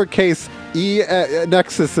lowercase e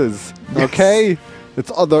Nexuses. Okay?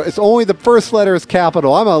 It's only the first letter is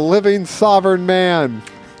capital. I'm a living sovereign man.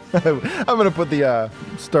 I'm going to put the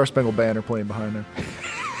Star Spangled Banner playing behind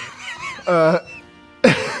there.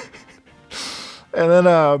 And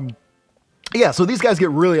then... so these guys get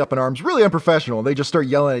really up in arms, really unprofessional. They just start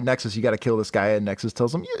yelling at Nexus, you got to kill this guy. And Nexus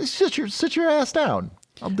tells them, sit your ass down.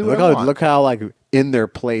 I'll do what I want. Look how, like, in their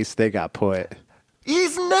place they got put.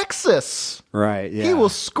 He's Nexus. Right, yeah. He will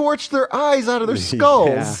scorch their eyes out of their skulls.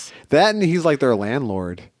 Yeah. That, and he's like their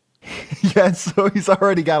landlord. Yeah, so he's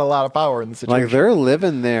already got a lot of power in the situation. Like, they're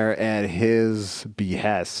living there at his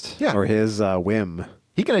behest or his whim.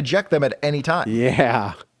 He can eject them at any time.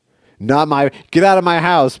 Yeah. Get out of my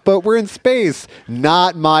house, but we're in space.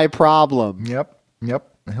 Not my problem. Yep.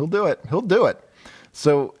 He'll do it.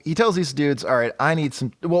 So he tells these dudes, all right, I need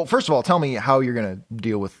some, well, first of all, tell me how you're going to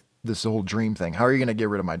deal with this whole dream thing. How are you going to get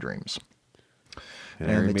rid of my dreams? And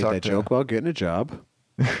they made that joke about getting a job.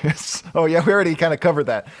 Oh yeah, we already kind of covered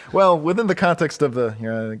that. Well, within the context of the,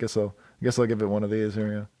 I guess I'll give it one of these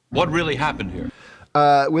here. Yeah. What really happened here?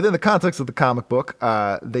 Within the context of the comic book,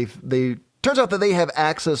 they turns out that they have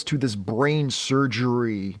access to this brain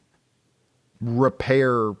surgery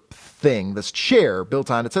repair thing, this chair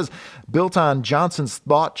built on Johnson's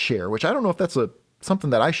thought chair, which I don't know if that's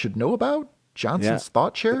something that I should know about. Johnson's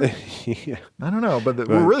thought chair? Yeah. I don't know, but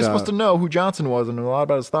we're really supposed to know who Johnson was and a lot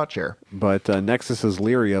about his thought chair. But Nexus is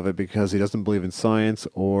leery of it because he doesn't believe in science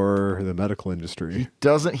or the medical industry. He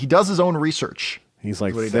doesn't. He does his own research. He's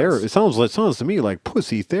like, it sounds to me like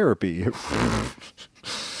pussy therapy.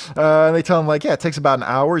 And they tell him, like, yeah, it takes about an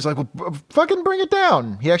hour. He's like, well, fucking bring it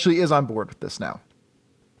down. He actually is on board with this now.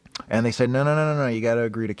 And they said, no, you got to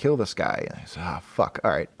agree to kill this guy. And I said, fuck,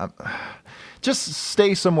 all right. Just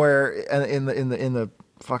stay somewhere in the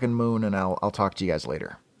fucking moon, and I'll talk to you guys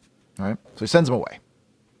later. All right? So he sends him away.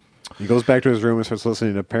 He goes back to his room and starts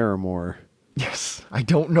listening to Paramore. Yes. I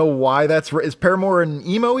don't know why that's... Is Paramore an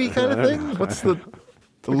emo-y kind of thing? What's the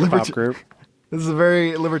pop group? This is a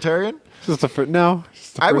very libertarian? Just the first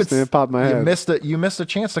thing that popped in my head. You missed a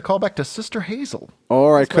chance to call back to Sister Hazel.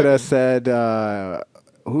 Or I could have said,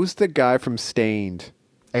 who's the guy from Stained?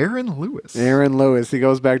 Aaron Lewis. Aaron Lewis. He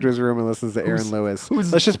goes back to his room and listens to Aaron Lewis.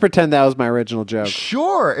 Let's just pretend that was my original joke.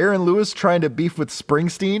 Sure. Aaron Lewis trying to beef with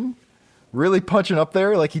Springsteen. Really punching up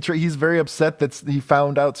there. Like he's very upset that he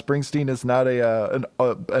found out Springsteen is not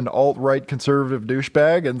an alt-right conservative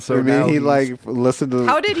douchebag. And so now he listened to...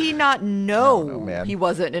 How did he not know he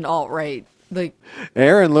wasn't an alt-right? Like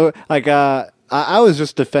Aaron Lewis... I was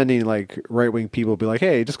just defending right-wing people, be like,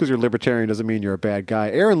 hey, just because you're libertarian doesn't mean you're a bad guy.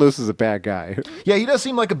 Aaron Lewis is a bad guy. Yeah, he does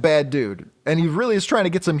seem like a bad dude. And he really is trying to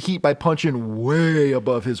get some heat by punching way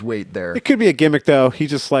above his weight there. It could be a gimmick, though.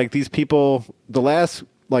 He's just like, these people, the last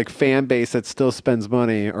fan base that still spends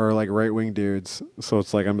money are right-wing dudes. So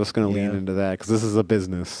it's like, I'm just going to lean into that because this is a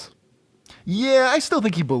business. Yeah, I still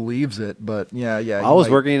think he believes it, but yeah. I was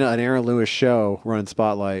working on an Aaron Lewis show running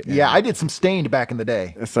Spotlight. Yeah, I did some Stained back in the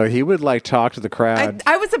day. So he would talk to the crowd.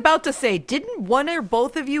 I was about to say, didn't one or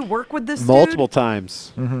both of you work with this multiple dude?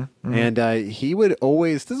 Times? Mm-hmm. And he would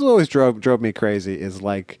always, this is what always drove me crazy, is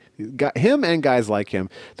him and guys like him,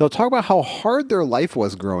 they'll talk about how hard their life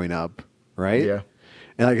was growing up, right? Yeah.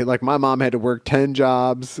 And like my mom had to work 10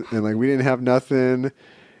 jobs and we didn't have nothing.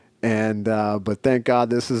 And but thank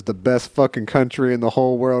God this is the best fucking country in the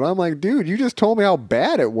whole world. I'm like, dude, you just told me how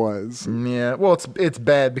bad it was. Yeah, well, it's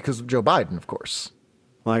bad because of Joe Biden, of course.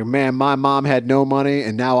 Like, man, my mom had no money,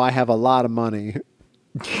 and now I have a lot of money.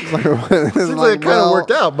 Seems like it kind of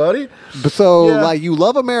worked out, buddy. So, you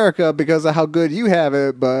love America because of how good you have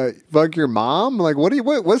it, but fuck your mom?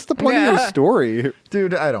 What's the point of your story?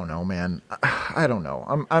 Dude, I don't know, man. I don't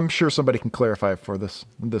know. I'm sure somebody can clarify for this.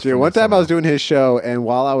 Dude, one time I was doing his show, and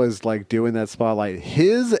while I was doing that spotlight,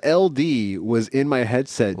 his LD was in my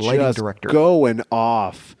headset, lighting director, going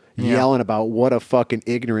off. Yelling about what a fucking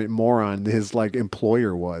ignorant moron his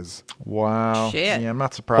employer was. Wow. Shit. Yeah, I'm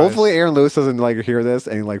not surprised. Hopefully Aaron Lewis doesn't hear this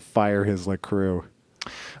and fire his crew.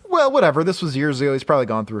 Well, whatever. This was years ago. He's probably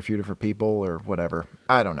gone through a few different people or whatever.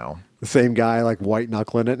 I don't know. The same guy white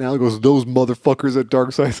knuckling it now. He goes, those motherfuckers at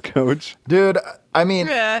Dark Side's coach. Dude, I mean,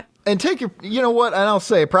 and take your, you know what? And I'll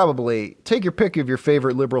say probably take your pick of your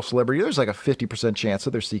favorite liberal celebrity. There's a 50% chance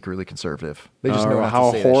that they're secretly conservative. They just know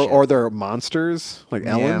how to say that shit. Or they're monsters like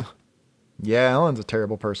Ellen. Yeah, Ellen's a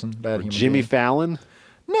terrible person. Bad human Jimmy being. Fallon.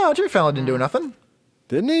 No, Jimmy Fallon didn't do nothing.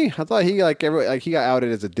 Didn't he? I thought he he got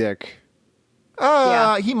outed as a dick.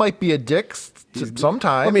 He might be a dick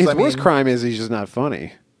sometimes. I mean, his worst crime is he's just not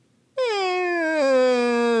funny.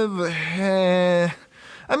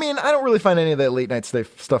 I mean, I don't really find any of that late night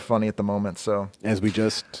stuff funny at the moment. So, as we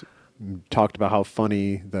just talked about how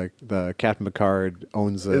funny the Captain Picard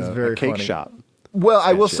owns a cake shop. Well,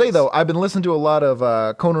 I will say though, I've been listening to a lot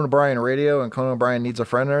of Conan O'Brien radio, and Conan O'Brien Needs a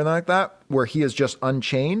Friend and everything like that, where he is just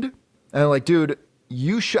unchained. And I'm like, dude,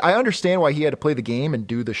 I understand why he had to play the game and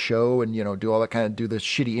do the show and do all that kind of do the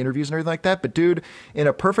shitty interviews and everything like that. But dude, in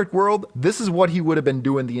a perfect world, this is what he would have been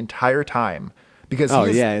doing the entire time. Because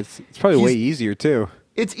it's probably way easier too.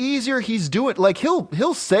 It's easier. He's doing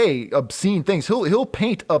he'll say obscene things. He'll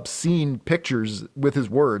paint obscene pictures with his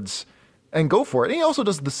words. And go for it. And he also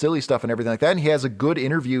does the silly stuff and everything like that. And he has a good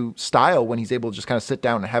interview style when he's able to just kind of sit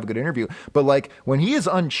down and have a good interview. But when he is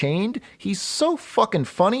unchained, he's so fucking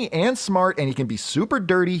funny and smart, and he can be super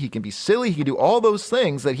dirty. He can be silly. He can do all those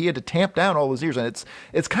things that he had to tamp down all those years. And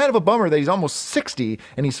it's kind of a bummer that he's almost 60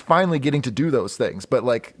 and he's finally getting to do those things. But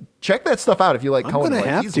check that stuff out if you like Conan. I'm gonna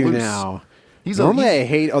have to now. Normally I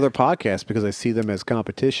hate other podcasts because I see them as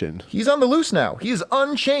competition. He's on the loose now. He's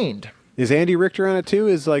unchained. Is Andy Richter on it too?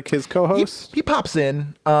 Is his co-host? He pops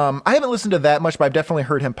in. I haven't listened to that much, but I've definitely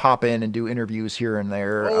heard him pop in and do interviews here and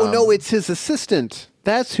there. Oh, no, it's his assistant.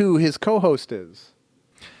 That's who his co-host is.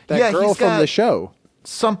 That girl from the show.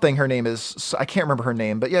 Something her name is. I can't remember her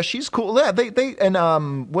name, but yeah, she's cool. Yeah,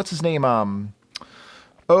 what's his name?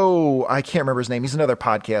 I can't remember his name. He's another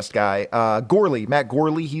podcast guy. Matt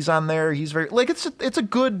Gorley, he's on there. He's very it's a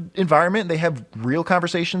good environment. They have real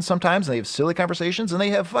conversations sometimes, and they have silly conversations, and they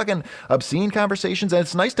have fucking obscene conversations. And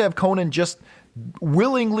it's nice to have Conan just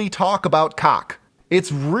willingly talk about cock.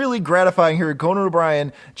 It's really gratifying hearing Conan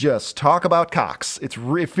O'Brien just talk about cocks. It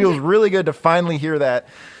feels really good to finally hear that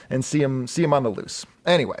and see him on the loose.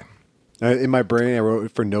 Anyway. In my brain, I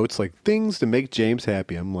wrote for notes like things to make James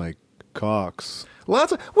happy. I'm like, cocks. Well,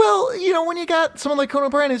 when you got someone like Conan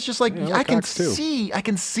O'Brien, it's just like, I can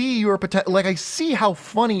see your potential. Like, I see how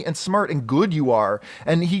funny and smart and good you are.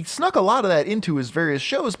 And he snuck a lot of that into his various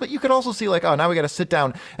shows, but you could also see like, oh, now we got to sit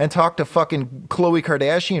down and talk to fucking Khloe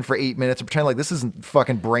Kardashian for 8 minutes and pretend like this isn't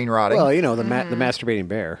fucking brain rotting. Well, the masturbating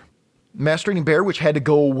bear. Masturbating bear, which had to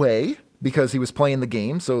go away because he was playing the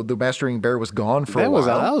game. So the masturbating bear was gone for a while.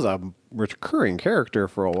 That was a recurring character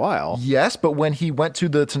for a while. Yes, but when he went to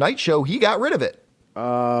the Tonight Show, he got rid of it.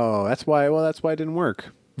 Oh, that's why. Well, that's why it didn't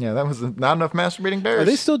work. Yeah, that was not enough masturbating bears. Are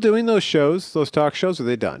they still doing those shows, those talk shows? Or are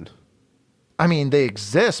they done? I mean, they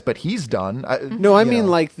exist, but he's done. No, I mean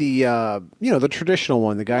like the the traditional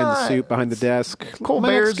one, the guy in the suit behind the desk.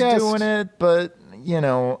 Colbert's doing it, but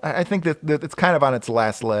I think that it's kind of on its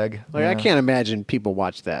last leg. Like I can't imagine people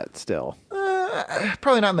watch that still.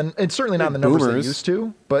 Probably not it's certainly not in the numbers they used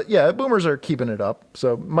to. But yeah, boomers are keeping it up.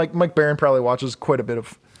 So Mike Barron probably watches quite a bit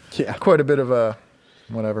of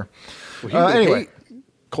whatever. Well, anyway, hate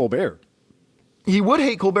Colbert. He would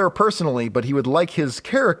hate Colbert personally, but he would like his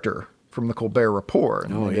character from the Colbert Report.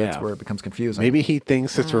 And that's where it becomes confusing. Maybe he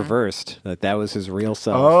thinks it's reversed, that was his real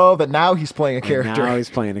self. Oh, that now he's playing a character. Now he's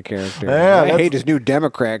playing a character. Yeah, I hate his new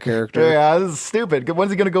Democrat character. Yeah, this is stupid.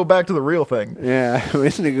 When's he going to go back to the real thing? Yeah,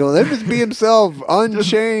 isn't he going, let him just be himself,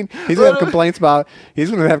 unchained. He's going to have complaints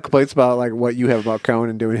about like what you have about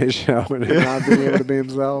Conan doing his show and not being able to be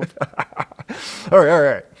himself. All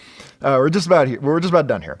right. We're just about here. We're just about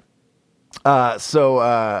done here.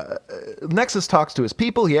 So Nexus talks to his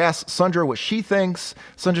people. He asks Sundra what she thinks.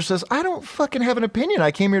 Sundra says, I don't fucking have an opinion.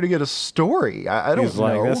 I came here to get a story. I don't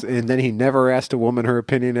know. And then he never asked a woman her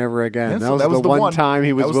opinion ever again. That was the one time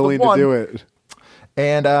he was willing to do it.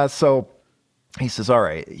 And so he says, all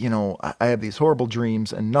right, I have these horrible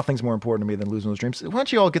dreams and nothing's more important to me than losing those dreams. Why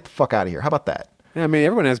don't you all get the fuck out of here? How about that? I mean,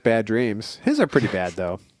 everyone has bad dreams. His are pretty bad,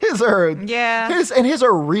 though. His are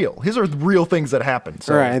real. His are real things that happen.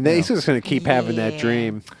 So, right, and he's just going to keep having that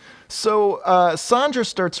dream. So Sandra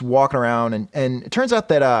starts walking around, and it turns out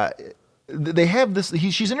that they have this.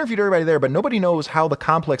 She's interviewed everybody there, but nobody knows how the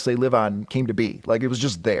complex they live on came to be. Like, it was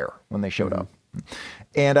just there when they showed up.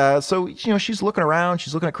 And so, she's looking around.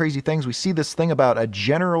 She's looking at crazy things. We see this thing about a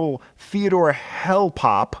General Theodore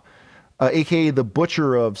Hellpop, a.k.a. the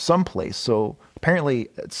butcher of someplace. So apparently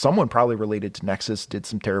someone probably related to Nexus did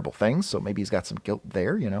some terrible things, so maybe he's got some guilt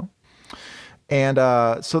there, And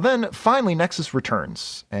so then finally Nexus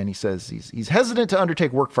returns, and he says he's hesitant to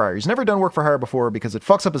undertake work for hire. He's never done work for hire before because it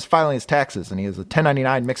fucks up his filing his taxes, and he has a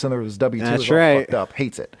 1099 mixed in there with his W-2. That's right. All fucked up.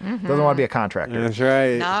 Hates it. Mm-hmm. Doesn't want to be a contractor. That's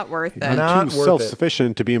right. Not worth it. I'm too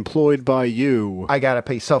self-sufficient to be employed by you. I got to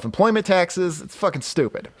pay self-employment taxes. It's fucking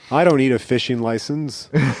stupid. I don't need a fishing license.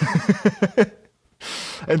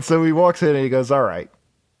 And so he walks in and he goes, all right,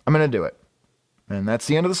 I'm going to do it. And that's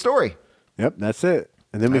the end of the story. Yep, that's it.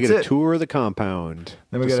 And then we get a tour of the compound.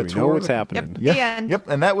 Then we get a tour. Know what's happening. Yep, the end. Yep,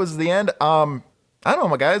 and that was the end. I don't know,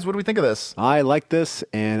 my guys. What do we think of this? I like this,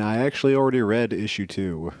 and I actually already read issue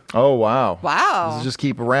 2. Oh, wow. Wow. Does it just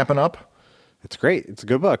keep ramping up? It's great. It's a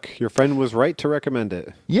good book. Your friend was right to recommend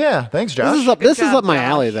it. Yeah, thanks, Josh. This is up my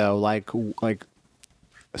alley, though. Like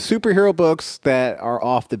superhero books that are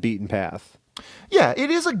off the beaten path. Yeah,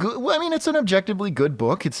 it is a good. Well, I mean, it's an objectively good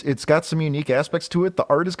book. It's got some unique aspects to it. The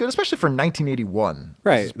art is good, especially for 1981.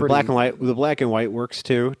 Right, the black and white works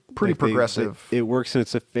too. Pretty progressive. It works in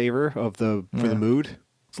its favor of for the mood.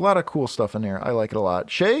 There's a lot of cool stuff in there. I like it a lot.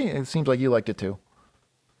 Shée, it seems like you liked it too.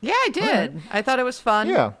 Yeah, I did. Right. I thought it was fun.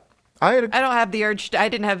 Yeah. I don't have the urge. I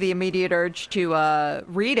didn't have the immediate urge to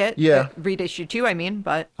read it. Yeah. Read issue 2, I mean,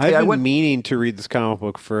 but I've been meaning to read this comic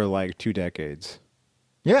book for like 2 decades.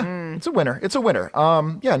 Yeah, it's a winner.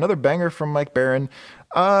 Yeah, another banger from Mike Barron.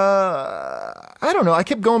 I don't know. I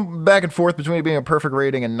kept going back and forth between it being a perfect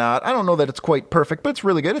rating and not. I don't know that it's quite perfect, but it's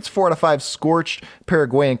really good. It's 4 out of 5 scorched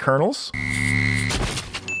Paraguayan kernels.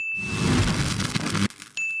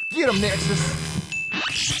 Get them, Nexus.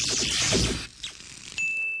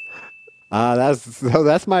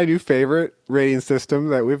 That's my new favorite rating system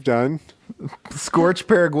that we've done. Scorched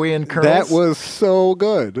Paraguayan kernels. That was so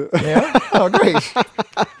good. Yeah? Oh, great.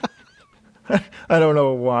 I don't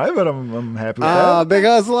know why, but I'm happy with that.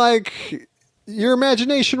 Because, like, your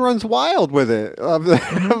imagination runs wild with it. Of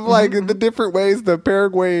like, the different ways the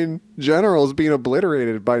Paraguayan general is being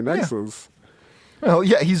obliterated by Nexus. Well,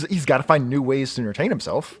 yeah, he's got to find new ways to entertain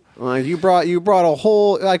himself. You brought a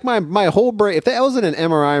whole, like, my whole brain. If that wasn't an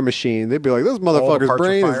MRI machine, they'd be like, this motherfucker's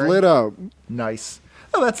brain is lit up. Nice.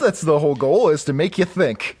 Well, that's the whole goal, is to make you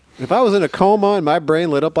think. If I was in a coma and my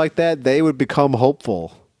brain lit up like that, they would become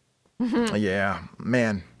hopeful. Yeah,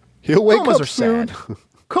 man. He'll wake Comas up are soon. sad.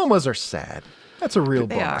 Comas are sad. That's a real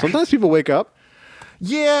bummer. Sometimes people wake up.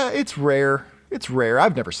 Yeah, it's rare. It's rare.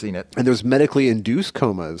 I've never seen it. And there's medically induced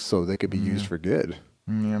comas, so they could be used for good.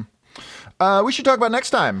 Yeah. We should talk about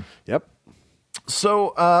next time. Yep.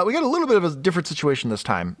 So we got a little bit of a different situation this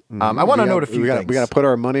time. I want to note a few things. We got to put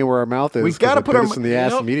our money where our mouth is. We got to put our money in the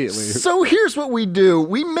ass immediately. So here's what we do: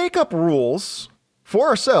 we make up rules for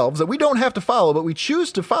ourselves that we don't have to follow, but we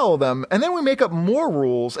choose to follow them, and then we make up more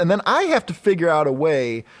rules, and then I have to figure out a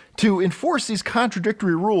way to enforce these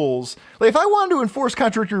contradictory rules. Like, if I wanted to enforce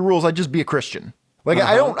contradictory rules, I'd just be a Christian. Like,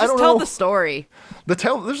 I don't know. Tell the story. There's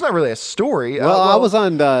not really a story. Well, I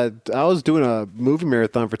was doing a movie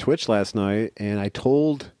marathon for Twitch last night, and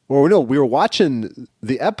we were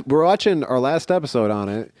watching our last episode on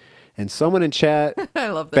it, and someone in chat, I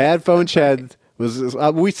love that. Bad Phone Chad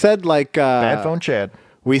we said like Bad Phone Chad.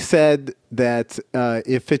 We said that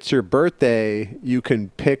if it's your birthday, you can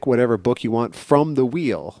pick whatever book you want from the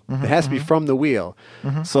wheel. It has to be from the wheel.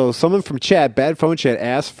 So someone from chat, Bad Phone Chat,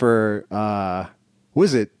 asked for what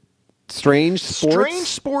is it? Strange Sports? Strange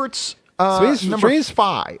Sports number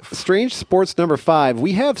 5. Strange Sports number 5.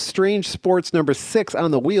 We have Strange Sports number 6 on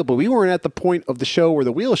the wheel, but we weren't at the point of the show where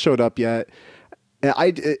the wheel showed up yet.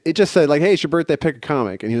 And it just said, like, hey, it's your birthday, pick a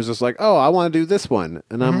comic. And he was just like, oh, I want to do this one.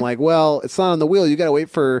 And I'm like, well, it's not on the wheel. You got to wait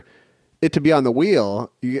for it to be on the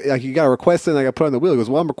wheel. You got to request it, and I got to put it on the wheel. He goes,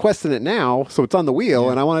 well, I'm requesting it now, so it's on the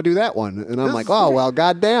wheel, and I want to do that one. And I'm like, oh, well,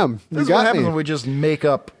 goddamn. This is what happens when we just make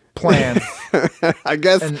up plans. I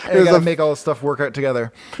guess and we got to make all this stuff work out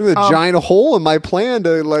together. There's a giant hole in my plan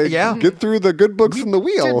to get through the good books in the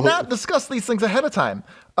wheel. Did not discuss these things ahead of time.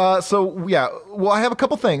 Well, I have a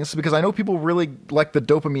couple things because I know people really like the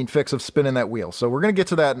dopamine fix of spinning that wheel. So we're going to get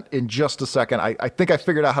to that in just a second. I think I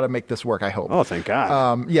figured out how to make this work, I hope. Oh, thank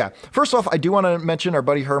God. First off, I do want to mention our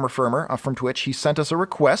buddy Hermer Firmer from Twitch. He sent us a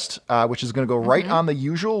request, which is going to go right on the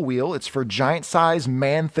usual wheel. It's for Giant Size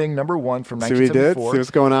Man Thing number 1 from 1974. See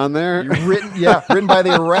what's going on there? Written by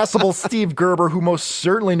the irascible Steve Gerber, who most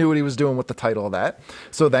certainly knew what he was doing with the title of that.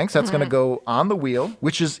 So thanks. That's going to go on the wheel,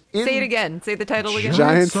 which is Say it again. Say the title again.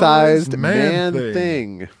 Giant-sized man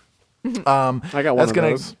thing. I got one of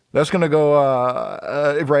those. That's gonna go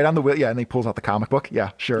right on the wheel. Yeah, and he pulls out the comic book.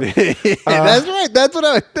 Yeah, sure. That's right. That's what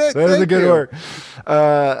I. That is a good work.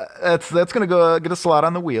 That's gonna go get a slot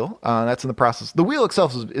on the wheel. That's in the process. The wheel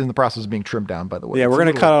itself is in the process of being trimmed down. By the way. Yeah, we're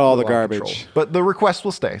gonna cut out all the garbage. But the request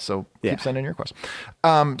will stay. So keep sending your requests.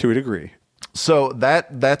 To a degree. So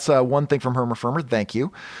that's one thing from Hermer Firmer. Thank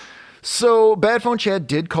you. So Bad Phone Chad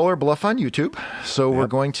did call our bluff on YouTube. So we're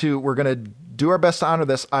gonna do our best to honor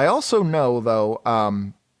this. I also know though,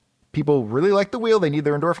 people really like the wheel. They need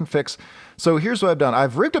their endorphin fix. So here's what I've done.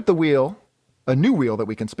 I've rigged up the wheel, a new wheel that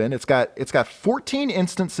we can spin. It's got 14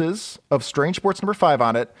 instances of Strange Sports number 5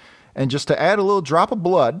 on it. And just to add a little drop of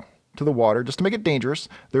blood to the water, just to make it dangerous,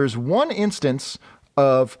 there's one instance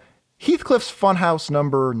of Heathcliff's Funhouse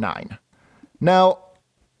number 9. Now,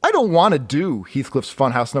 I don't want to do Heathcliff's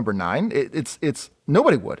Funhouse number 9. It's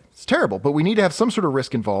nobody would. It's terrible, but we need to have some sort of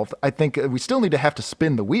risk involved. I think we still need to have to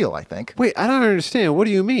spin the wheel, I think. Wait, I don't understand. What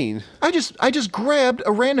do you mean? I just grabbed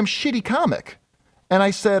a random shitty comic. And I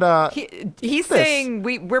said he's saying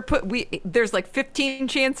there's like 15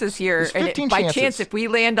 chances here. There's 15 by chances. chance, if we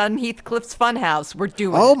land on Heathcliff's Funhouse, we're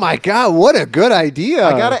doing Oh my God, what a good idea.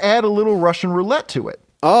 I got to add a little Russian roulette to it.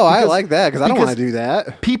 Oh, I like that because I don't want to do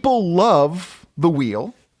that. People love the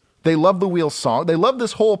wheel. They love the wheel song. They love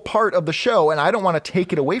this whole part of the show, and I don't want to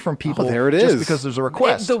take it away from people. There it just is. because there's a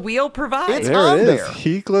request. The wheel provides. It's there on it is. there.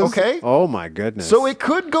 Heathcliff's. Okay. Oh my goodness. So it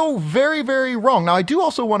could go very, very wrong. Now I do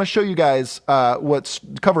also want to show you guys what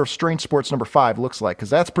cover of Strange Sports number 5 looks like,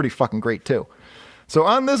 because that's pretty fucking great too. So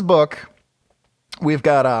on this book, we've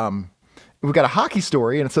got a hockey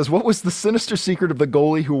story, and it says, "What was the sinister secret of the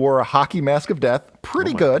goalie who wore a hockey mask of death?"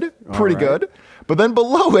 Pretty good. But then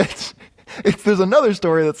below it, there's another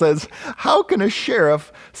story that says, "How can a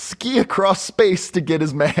sheriff ski across space to get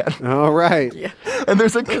his man?" All right. Yeah. And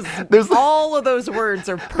there's all of those words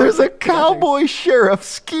are perfect. There's a cowboy sheriff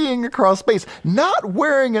skiing across space, not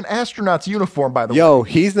wearing an astronaut's uniform, by the way. Yo,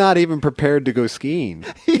 he's not even prepared to go skiing.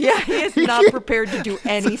 He is not prepared to do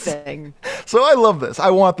anything. So I love this.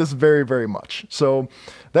 I want this very, very much. So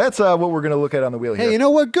that's what we're going to look at on the wheel here. Hey, you know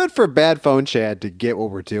what? Good for Bad Phone Chad to get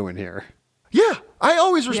what we're doing here. Yeah. I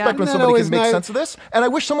always respect when somebody can make nice? sense of this, and I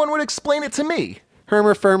wish someone would explain it to me.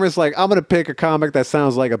 Hermer Firmer's like, I'm gonna pick a comic that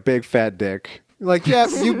sounds like a big fat dick. Like,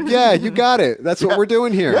 you got it. That's what we're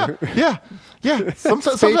doing here. Yeah.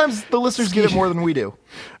 Sometimes the listeners get it more than we do.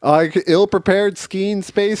 Like ill-prepared skiing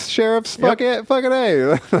space sheriffs. Fucking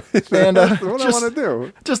A. And That's what I want to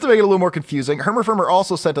do. Just to make it a little more confusing, Hermer Firmer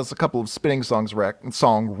also sent us a couple of spinning song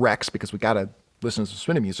recs because we got to listen to some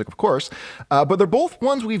spinning music, of course. But they're both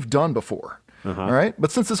ones we've done before. All right.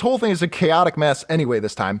 But since this whole thing is a chaotic mess anyway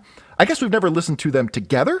this time, I guess we've never listened to them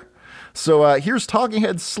together. So here's Talking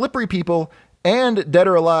Heads' Slippery People and Dead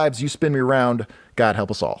or Alive's You Spin Me Round. God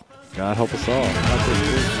help us all. God help us all.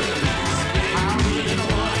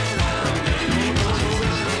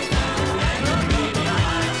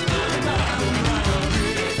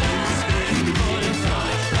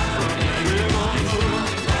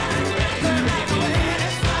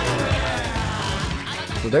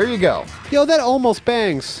 So there you go. Yo, that almost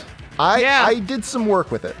bangs. I did some work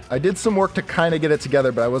with it. I did some work to kind of get it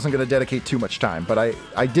together, but I wasn't going to dedicate too much time. But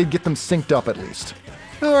I did get them synced up at least.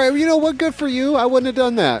 All right, you know what? Good for you. I wouldn't have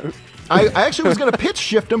done that. I actually was going to pitch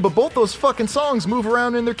shift them, but both those fucking songs move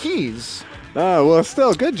around in their keys. Oh, well,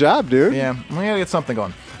 still, good job, dude. Yeah, we got to get something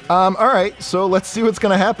going. All right, so let's see what's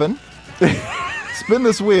going to happen. Spin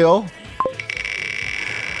this wheel.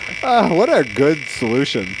 What a good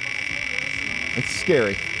solution. It's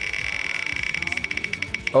scary.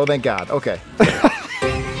 Oh, thank God. Okay.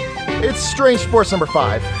 It's Strange Sports number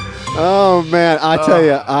 5. Oh man, I tell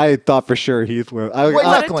you, I thought for sure Heathcliff.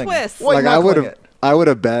 What a twist! I would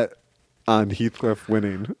have bet on Heathcliff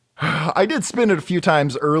winning. I did spin it a few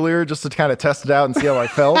times earlier just to kind of test it out and see how I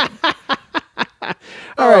felt.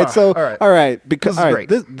 All right, because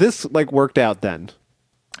this like worked out then.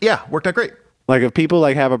 Yeah, worked out great. Like if people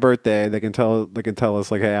like have a birthday, they can tell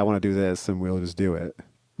us like, hey, I want to do this, and we'll just do it.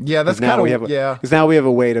 Yeah, that's kind of because now we have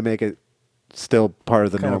a way to make it still part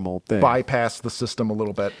of the normal thing. Bypass the system a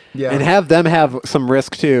little bit. Yeah. And have them have some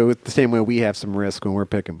risk too, the same way we have some risk when we're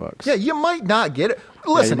picking books. Yeah, you might not get it.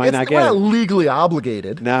 Listen, we're not legally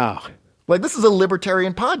obligated. No. Like this is a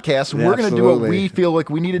libertarian podcast. Yeah, we're going to do what we feel like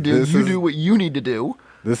we need to do. You do what you need to do.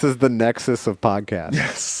 This is the nexus of podcasts.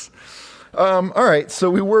 Yes. All right, so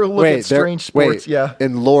we were looking at Strange Sports. Yeah.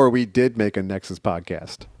 In lore, we did make a Nexus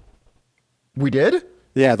podcast. We did?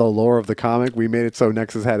 Yeah, the lore of the comic. We made it so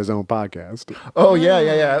Nexus had his own podcast. Oh,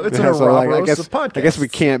 yeah. It's an Ouroboros of podcasts. I guess we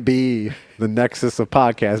can't be the Nexus of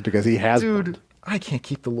podcasts because he has one. I can't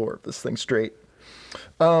keep the lore of this thing straight.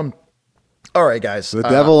 All right, guys. The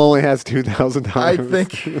devil only has 2,000 times I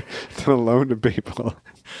think to loan to people.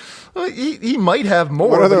 He might have more.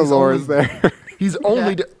 What other lore is there? He's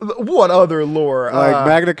only... What other lore? Like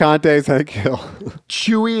Magna Conte's head kill.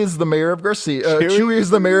 Chewie is the mayor of Garcia. Chewie is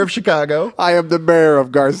the mayor of Chicago. I am the mayor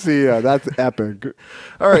of Garcia. That's epic.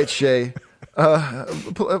 All right, Shée. Why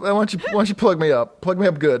don't you plug me up? Plug me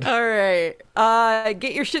up good. All right.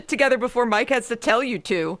 Get your shit together before Mike has to tell you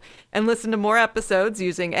to, and listen to more episodes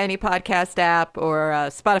using any podcast app or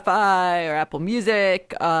Spotify or Apple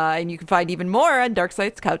Music. And you can find even more on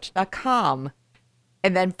darksidescouch.com.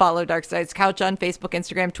 And then follow Dark Sides Couch on Facebook,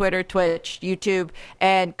 Instagram, Twitter, Twitch, YouTube,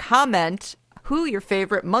 and comment who your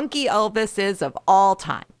favorite monkey Elvis is of all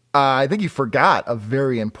time. I think you forgot a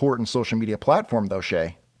very important social media platform, though,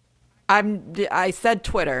 Shée. I said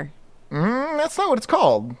Twitter. That's not what it's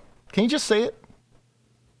called. Can you just say it?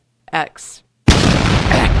 X.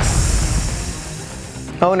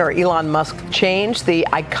 Owner Elon Musk changed the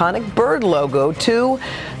iconic bird logo to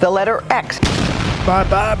the letter X.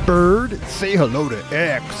 Bye-bye, bird. Say hello to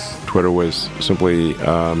X. Twitter was simply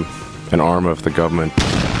an arm of the government.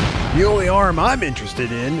 The only arm I'm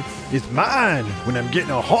interested in is mine when I'm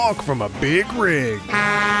getting a honk from a big rig.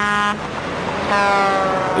 A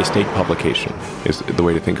state publication is the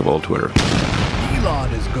way to think of old Twitter.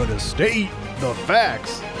 Elon is gonna state the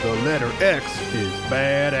facts. The letter X is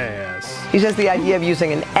badass. He says the idea of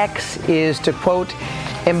using an X is to, quote,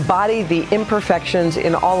 embody the imperfections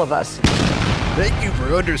in all of us. Thank you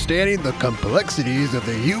for understanding the complexities of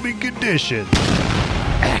the human condition.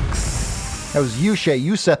 X. That was you, Shée.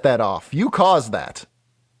 You set that off. You caused that.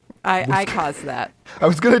 I caused that. I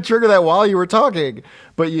was going to trigger that while you were talking,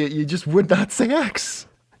 but you just would not say X.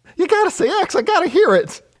 You got to say X. I got to hear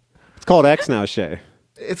it. It's called X now, Shée.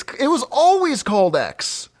 It was always called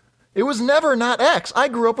X. It was never not X. I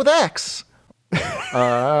grew up with X.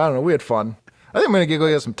 I don't know. We had fun. I think I'm going to go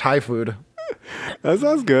get some Thai food. That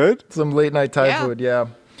sounds good. Some late night Thai food, yeah.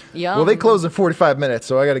 Yum. Well, they close in 45 minutes,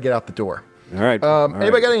 so I got to get out the door. All right.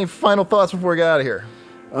 Anybody got any final thoughts before we get out of here?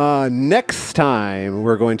 Next time,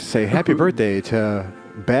 we're going to say happy birthday to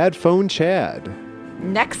Bad Phone Chad.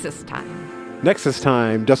 Nexus time. Nexus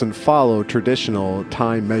time doesn't follow traditional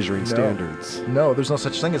time measuring standards. No, there's no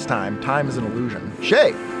such thing as time. Time is an illusion.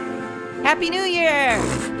 Shée! Happy New Year!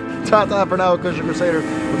 Ta-ta for now, Christian Crusader.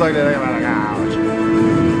 We'll talk to you about a couch.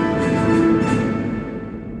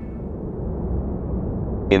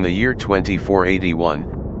 In the year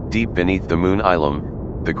 2481, deep beneath the moon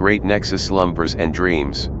Ilum, the great Nexus slumbers and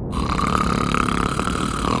dreams.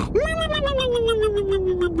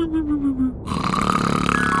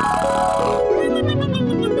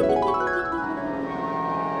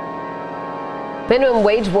 Minimum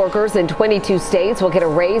wage workers in 22 states will get a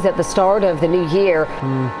raise at the start of the new year.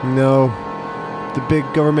 No. The big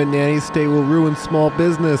government nanny state will ruin small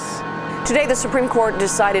business. Today, the Supreme Court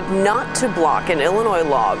decided not to block an Illinois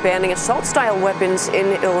law banning assault-style weapons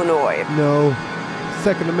in Illinois. No.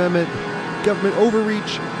 Second Amendment. Government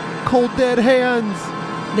overreach. Cold dead hands.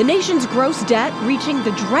 The nation's gross debt reaching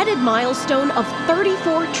the dreaded milestone of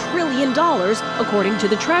 $34 trillion, according to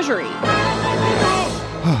the Treasury.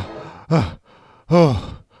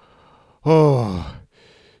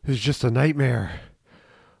 It was just a nightmare.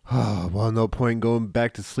 Well, no point going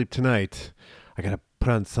back to sleep tonight. I gotta put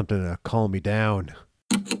on something to calm me down.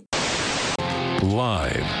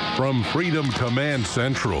 Live from Freedom Command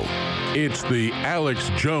Central, it's the Alex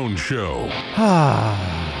Jones Show.